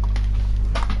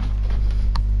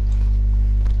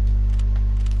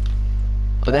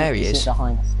 Oh, there he is.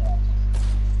 Behind the stairs.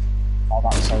 Oh,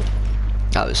 that was so cool.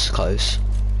 That was close.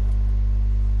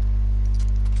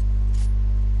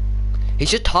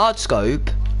 He's just hard scope.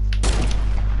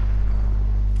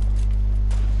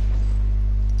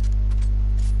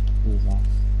 Jesus.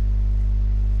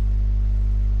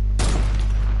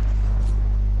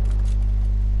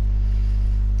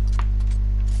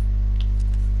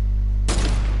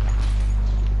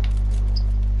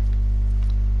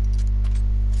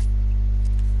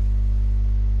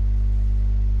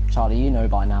 know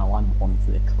by now I'm on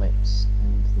for the clips,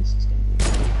 and this is going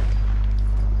to be...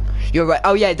 You're right.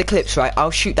 Oh yeah, the clips, right?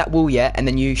 I'll shoot that wall, yeah, and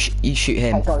then you shoot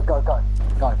him. Hey, go.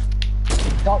 Go!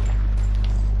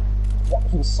 What?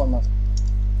 He was so much...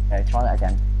 Okay, try that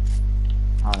again.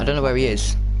 I don't know where he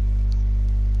is.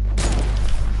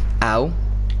 Ow.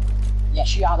 Yeah,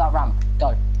 shoot out that ramp.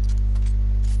 Go.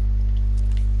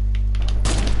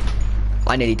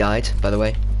 I nearly died, by the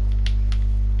way.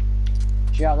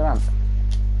 Shoot out the ramp.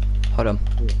 Hold on.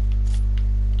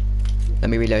 Let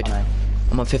me reload. Oh, no.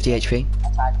 I'm on 50 HP.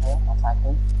 Attack him.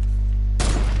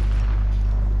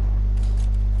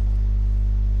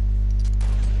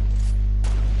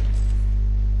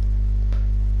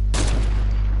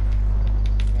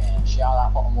 Yeah, shoot out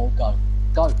that bottom wall.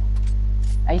 Go.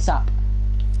 ASAP.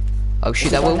 Oh, shoot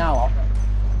that wall. Now.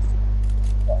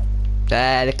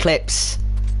 There, the clips.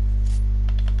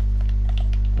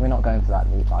 We're not going for that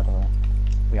loot, by the way.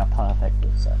 We are perfect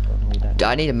with circle. We don't.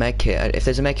 I need a med kit. If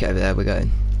there's a med kit over there, we're going.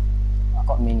 I've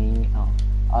got mini.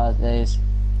 There's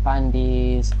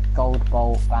bandies, gold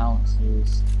bolt,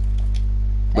 bounces.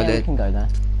 Well, Yeah, we can go there.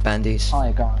 Bandies.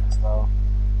 Higher ground as well.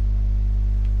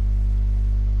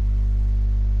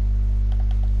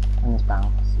 And there's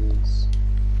bounces.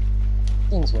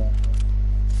 Things work.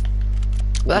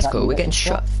 Well, that's cool. We're getting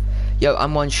shot. Yo,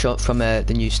 I'm one shot from the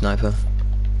new sniper.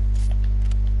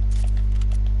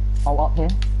 Oh, up here?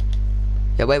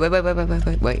 Yeah, wait.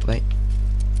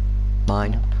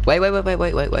 Mine. Wait. Let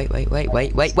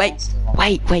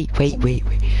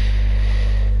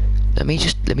me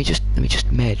just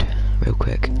med real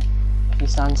quick. If you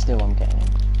stand still, I'm getting in.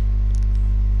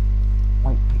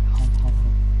 Wait, hold.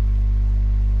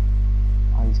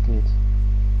 Oh, he's good.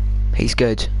 He's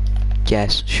good.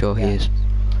 Yes, sure he is.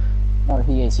 No,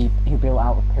 he is. He built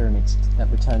out of pyramids that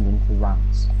were turned into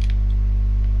ramps.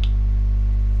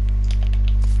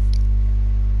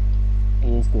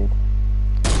 He is good.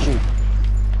 Shoot.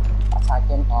 Attack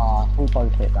him. We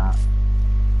both hit that.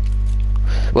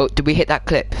 Well, did we hit that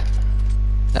clip?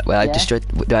 Well, I destroyed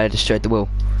the wall.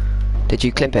 Did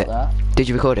you clip it? That. Did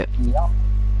you record it? Yep. Yeah,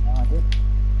 I did.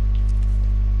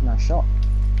 Nice shot.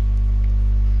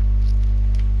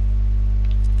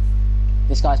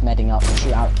 This guy's medding up.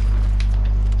 Shoot out.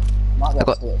 Might be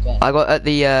able to do it again. I got at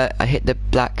the I hit the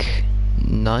black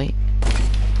knight.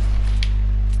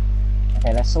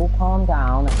 Okay, let's all calm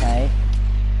down, okay?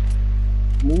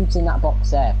 Moves in that box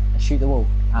there. Let's shoot the wall.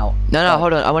 Out. No,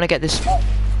 hold on. I want to get this.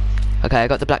 Okay, I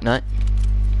got the black knight.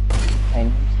 Okay,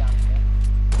 moves down here.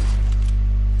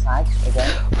 Tag,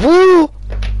 again. Woo!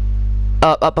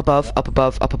 Up above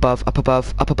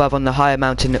on the higher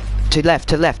mountain. To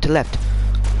left.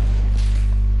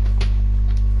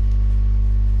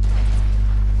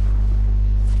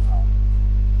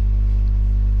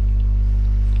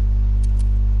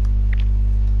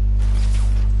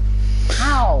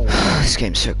 Ow! This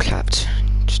game's so clapped.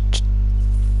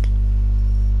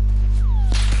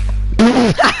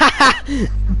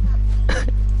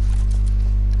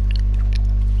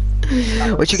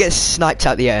 Would you get sniped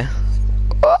out the air?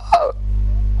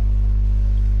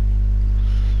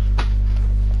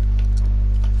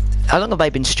 How long have I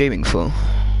been streaming for?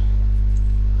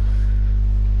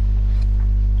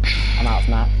 I'm out of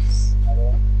maps.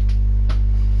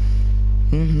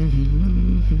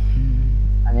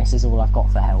 And this is all I've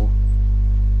got for hell.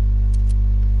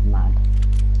 Mad.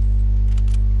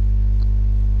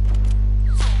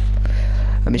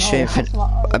 I've been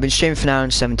streaming for an hour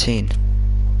and 17.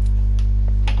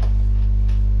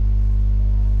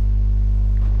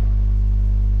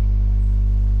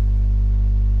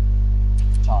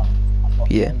 Charlie, I've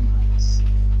got Yeah. no maps.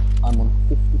 I'm on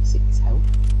 56 health.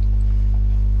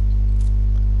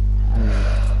 And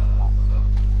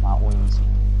that wins.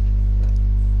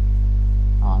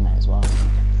 Oh, I may as well.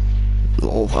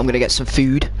 Oh, I'm gonna get some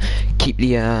food. Keep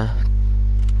them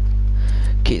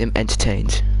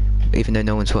entertained, even though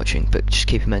no one's watching. But just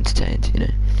keep them entertained, you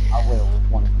know. I will with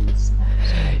one of these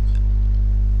snaps.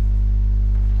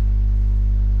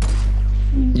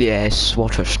 Yes,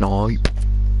 what a snipe.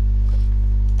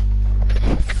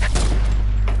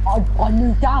 I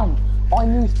moved down. I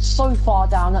moved so far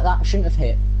down that shouldn't have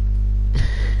hit.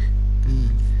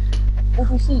 Did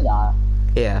you see that?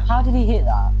 Yeah. How did he hit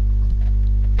that?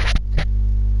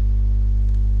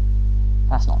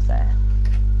 That's not fair.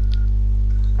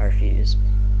 I refuse.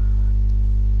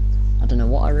 I don't know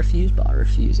what I refuse, but I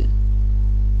refuse it.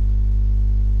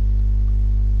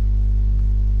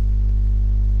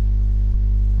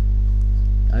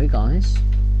 Go, guys.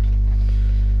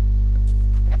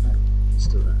 Oh, it's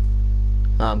still there.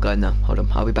 Oh, I'm going now. Hold on.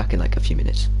 I'll be back in like a few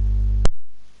minutes.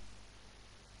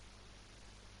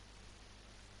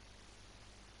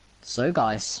 So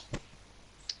guys,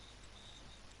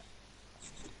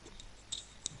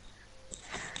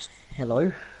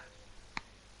 hello,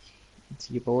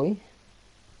 it's your boy,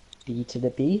 D to the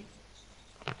B.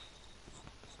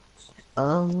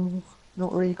 Not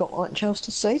really got much else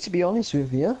to say, to be honest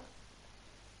with you.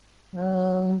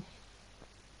 Kind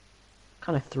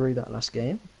of threw that last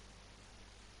game,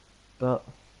 but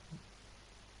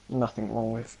nothing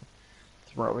wrong with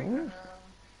throwing.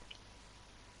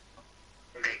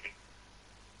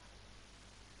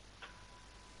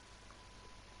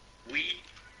 We,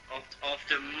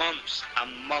 after months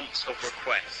and months of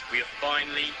requests, we are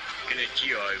finally gonna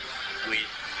duo with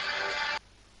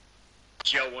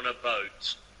Joe on a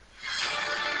boat.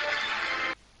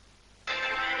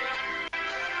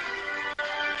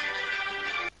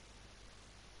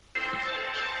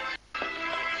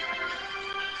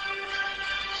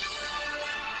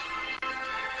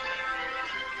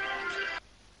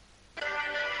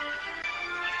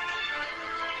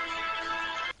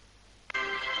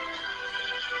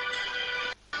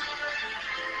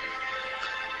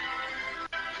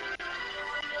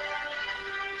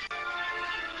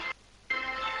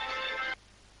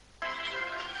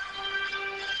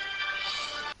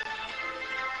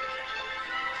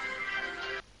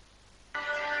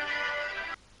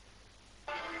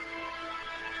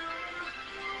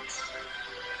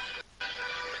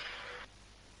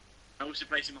 I also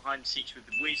play some hide and seeks with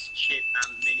the Wiz, Chip,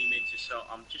 and Mini Minter, so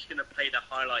I'm just gonna play the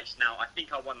highlights now. I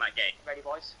think I won that game. Ready,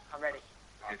 boys? I'm ready.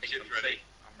 I think I'm ready.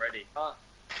 I'm ready.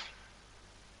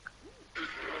 Be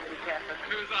careful.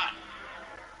 Who's that?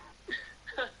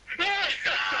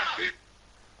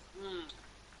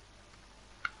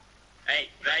 Hey,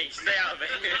 stay out of it.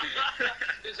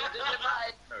 Does it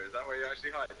matter? No, is that where you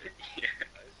actually hide? Yeah.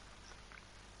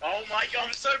 Oh my god,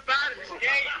 I'm so bad at this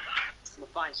game! We'll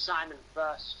find Simon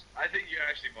first. I think you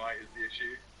actually might is the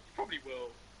issue. You probably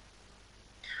will.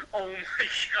 Oh my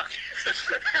god.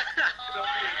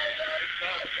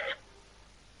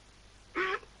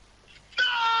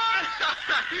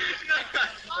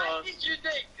 Why did you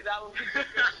think that would be good?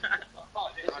 Oh,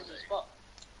 this is the spot.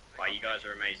 Wow, you guys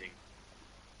are amazing.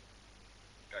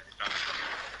 Guys, he's trying to-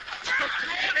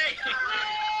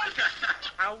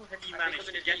 How have you managed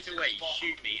to get away,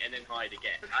 shoot me, and then hide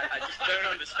again? I just don't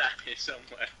understand this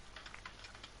somewhere.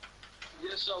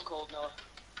 You're so cold, Noah.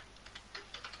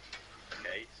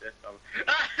 Okay, Seth, no!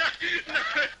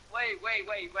 Wait, where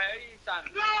are you,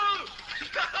 Simon? No!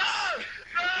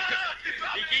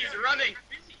 He keeps running!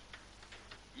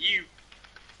 You!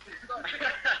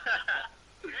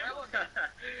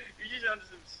 You're just under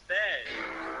some stairs.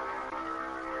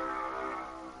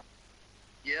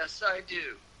 Yes, I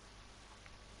do.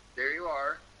 There you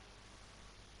are.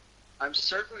 I'm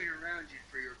circling around you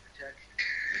for your protection.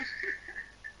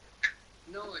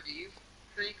 Noah, do you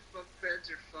think book beds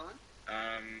are fun?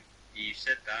 You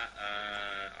said that.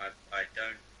 I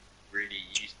don't really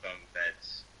use bunk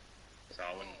beds, so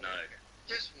I wouldn't know.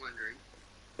 Just wondering.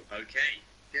 Okay.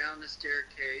 Down the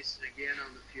staircase and again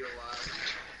on the fuel aisle.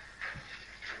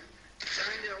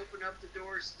 Trying to open up the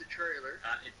doors to the trailer.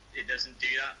 It doesn't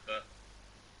do that, but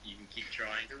you can keep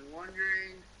trying. And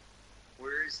wondering,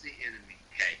 where is the enemy?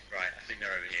 Okay, right, I think they're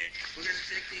over here. We're gonna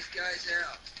take these guys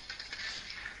out.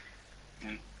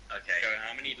 Okay, so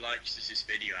how many likes does this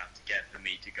video have to get for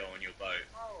me to go on your boat?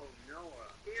 Oh,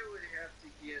 Noah, it would have to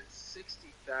get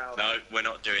 60,000. No, we're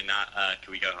not doing that.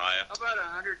 Can we go higher? How about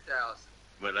 100,000?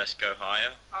 Well, let's go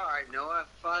higher. All right, Noah,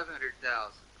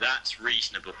 500,000. That's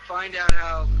reasonable. Find out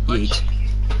how much Yeet.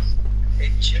 a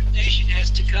Chip Nation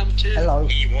has to come to. Hello.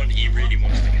 He really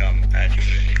wants to come. Do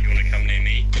you want to come near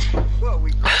me? Well,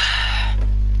 we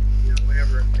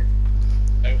whenever it fits.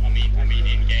 Oh, I mean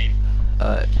in game.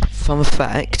 Fun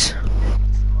fact.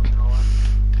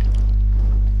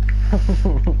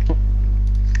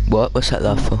 What? What's that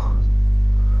laugh for?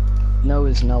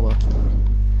 Noah's Noah.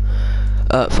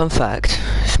 Fun fact.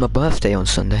 It's my birthday on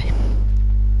Sunday.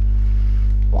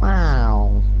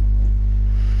 Wow.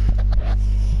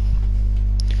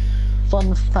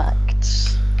 Fun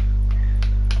fact.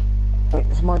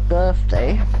 It's my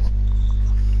birthday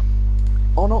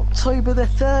on October the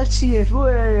 30th.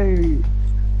 Woo!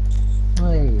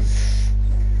 Hey.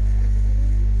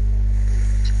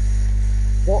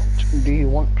 What do you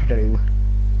want to do?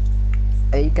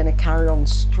 Are you gonna carry on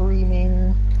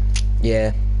streaming?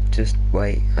 Yeah, just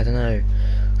wait. I don't know.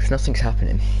 'Cause nothing's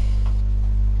happening.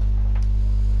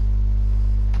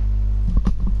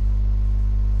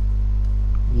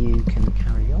 You can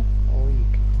carry on, or you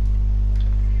can...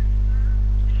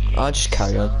 I'll just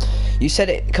carry on. You said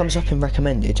it comes up in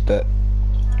recommended, but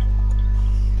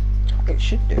It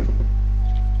should do.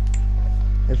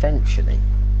 Eventually.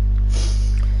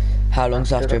 How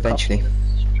long's after a couple eventually? of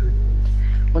streams.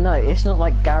 Well, no, it's not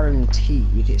like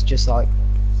guaranteed. It's just like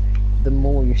the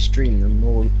more you stream, the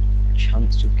more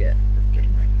chance you'll get of getting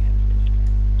recommended.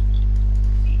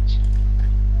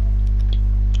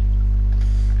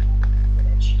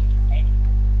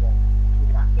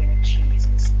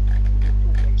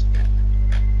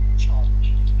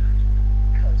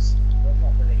 Because we're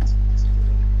not related to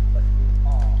you, but you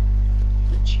are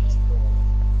the cheesy boy.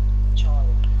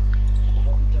 Charlie,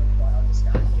 what we don't quite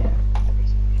understand yet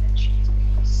is that cheese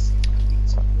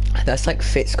because That's like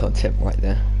Fitz content right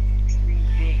there. dream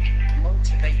big,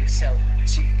 motivate yourself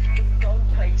to go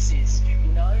places, you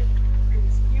know?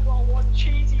 Because you are one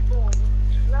cheesy boy,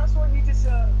 and that's what you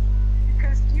deserve.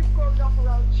 Because you've grown up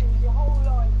around cheese your whole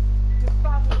life. Your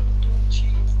family is doing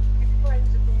cheese, your friends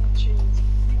are doing cheese.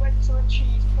 You went to a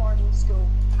cheese primary school,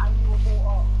 and you were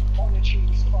brought up on a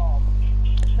cheese farm.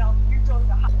 Now, you don't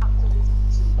have to listen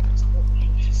to what the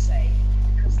haters say,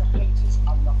 because the haters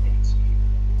are nothing to you.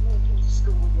 You walk into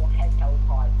school with your head held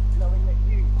high, knowing that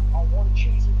you are one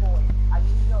cheesy boy, and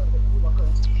you know that you are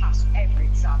going to pass every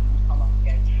exam you come up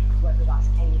against, whether that's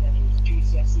A-levels,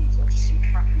 GCSEs, or just some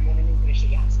crappy one in English that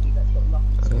you have to do that's got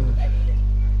nothing to do with anything.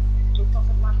 It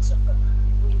doesn't matter, but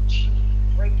you will achieve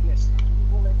greatness,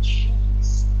 you will achieve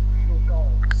your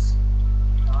goals.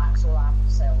 Now, that's all I have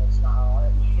to say on this matter. I'll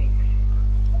let you think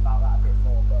about that a bit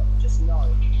more, but just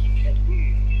know that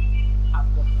you have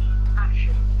the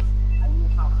passion and you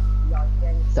have the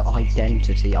identity. The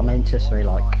identity. I meant to say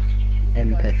like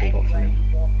empathy or something.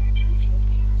 You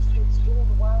can explore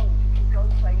the world. You can go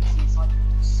places like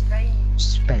Spain,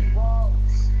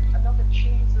 France, another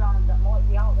cheese land that might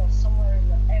be out there somewhere in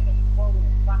the ever-growing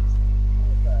vast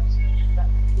universe that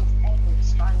is ever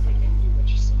expanding, and you are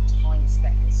just some tiny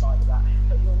speck inside of that.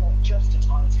 But you're not just a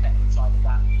tiny speck inside of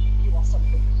that. You are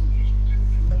something huge. You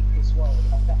can make this world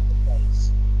a better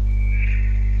place.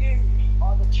 You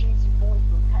are the cheesy boy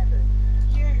from heaven.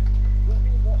 You will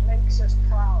be what makes us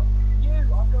proud. You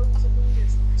are going to lead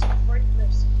us to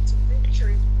greatness, to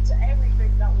victory, to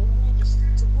everything that will lead us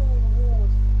to winning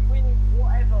awards, winning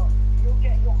whatever. You'll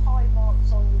get your high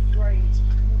marks on your grades.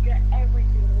 You'll get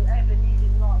everything you'll ever need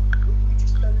in life if you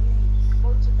just believe,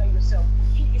 motivate yourself,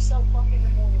 keep yourself up in the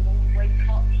morning when you wake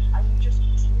up, and you just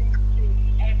dream big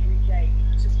every day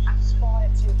to aspire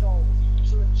to your goals,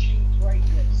 to achieve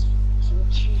greatness, to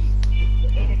achieve the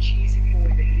inner cheesy boy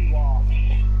that you are.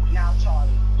 Now,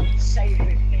 Charlie, say it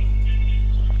with me.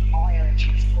 I am a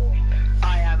cheesy boy.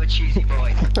 I am a cheesy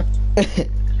boy.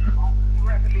 I'll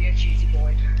forever be a cheesy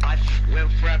boy. I will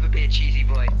forever be a cheesy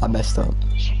boy. I messed up.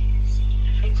 Cheese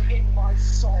is in my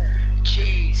soul,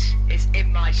 Cheese is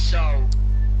in my soul.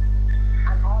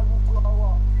 and I will grow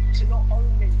up to not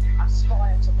only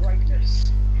aspire to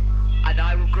greatness, And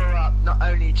I will grow up not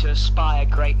only to aspire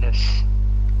greatness,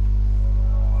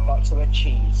 but to a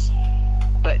cheese.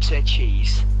 but to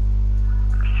cheese.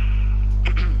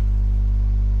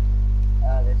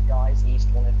 This guy's East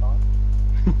 105.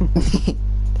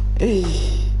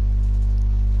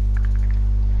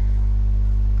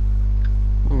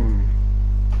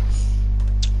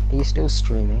 Are you still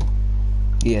streaming?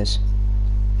 Yes.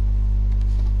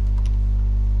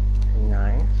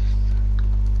 Nice.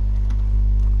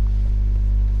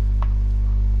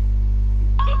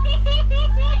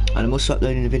 And I'm also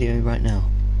uploading the video right now.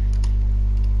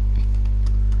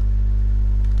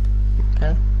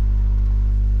 Okay.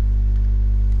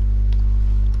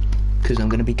 Because I'm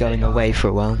going to be going away for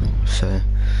a while, so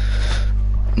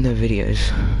no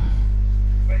videos.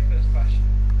 Very first question.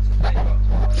 So today got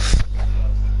to shows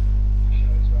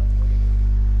around the world.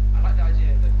 I like the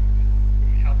idea that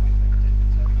you help with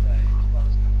things every day, as well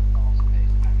as kind of a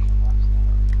fast-paced action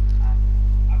lifestyle. And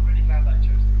I'm really glad that I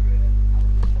chose the career out of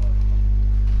this world.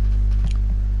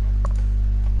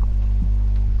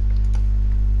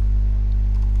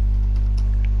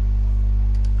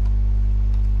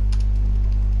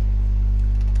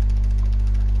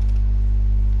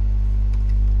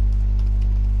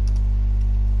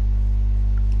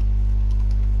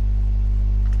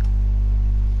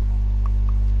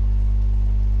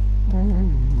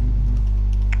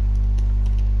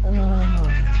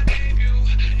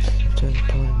 To the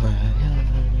point where I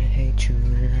hate you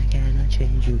and I cannot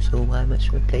change you, so I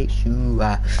must replace you.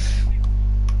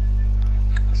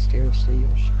 Still see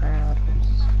your shadows.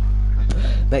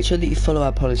 Make sure that you follow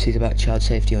our policies about child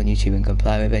safety on YouTube and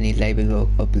comply with any labour law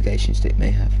obligations that it may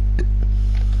have.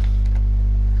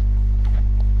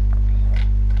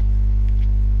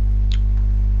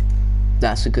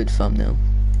 That's a good thumbnail.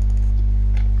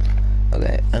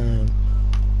 Okay,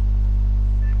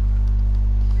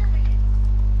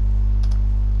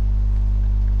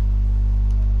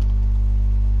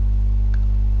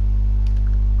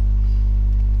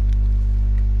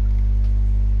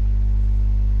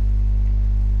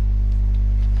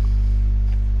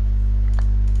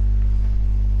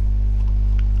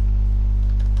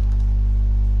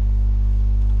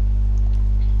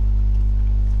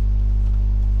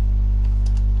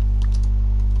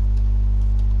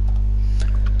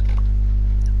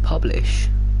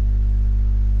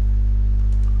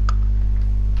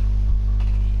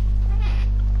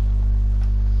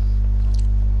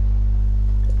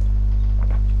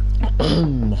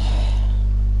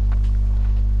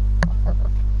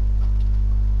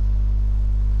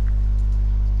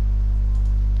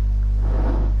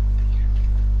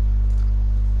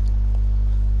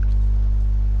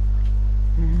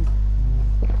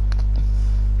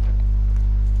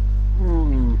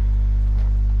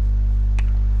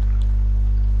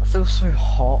 feel so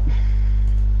hot.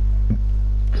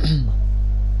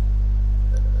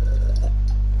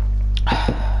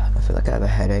 I feel like I have a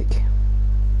headache.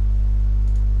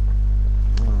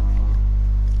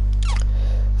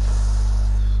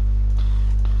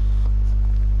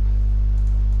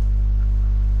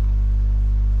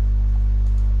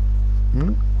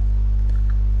 Hmm?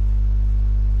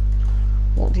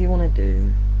 What do you want to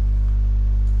do?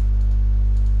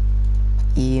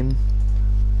 Ian.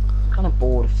 I'm kind of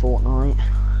bored of Fortnite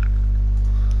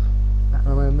at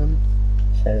the moment.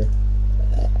 So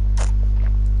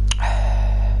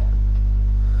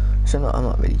So I'm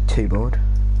not really too bored.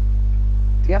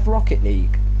 do you have Rocket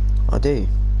League? I do. Do you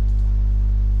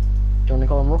want to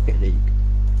go on Rocket League?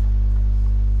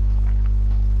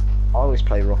 I always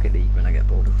play Rocket League when I get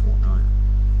bored of Fortnite.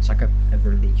 It's like a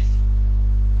relief.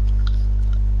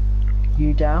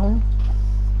 You down?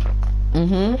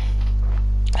 Mm-hmm.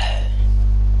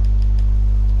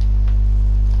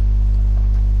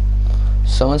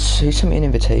 Who sent me an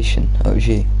invitation? Oh, it was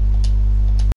you.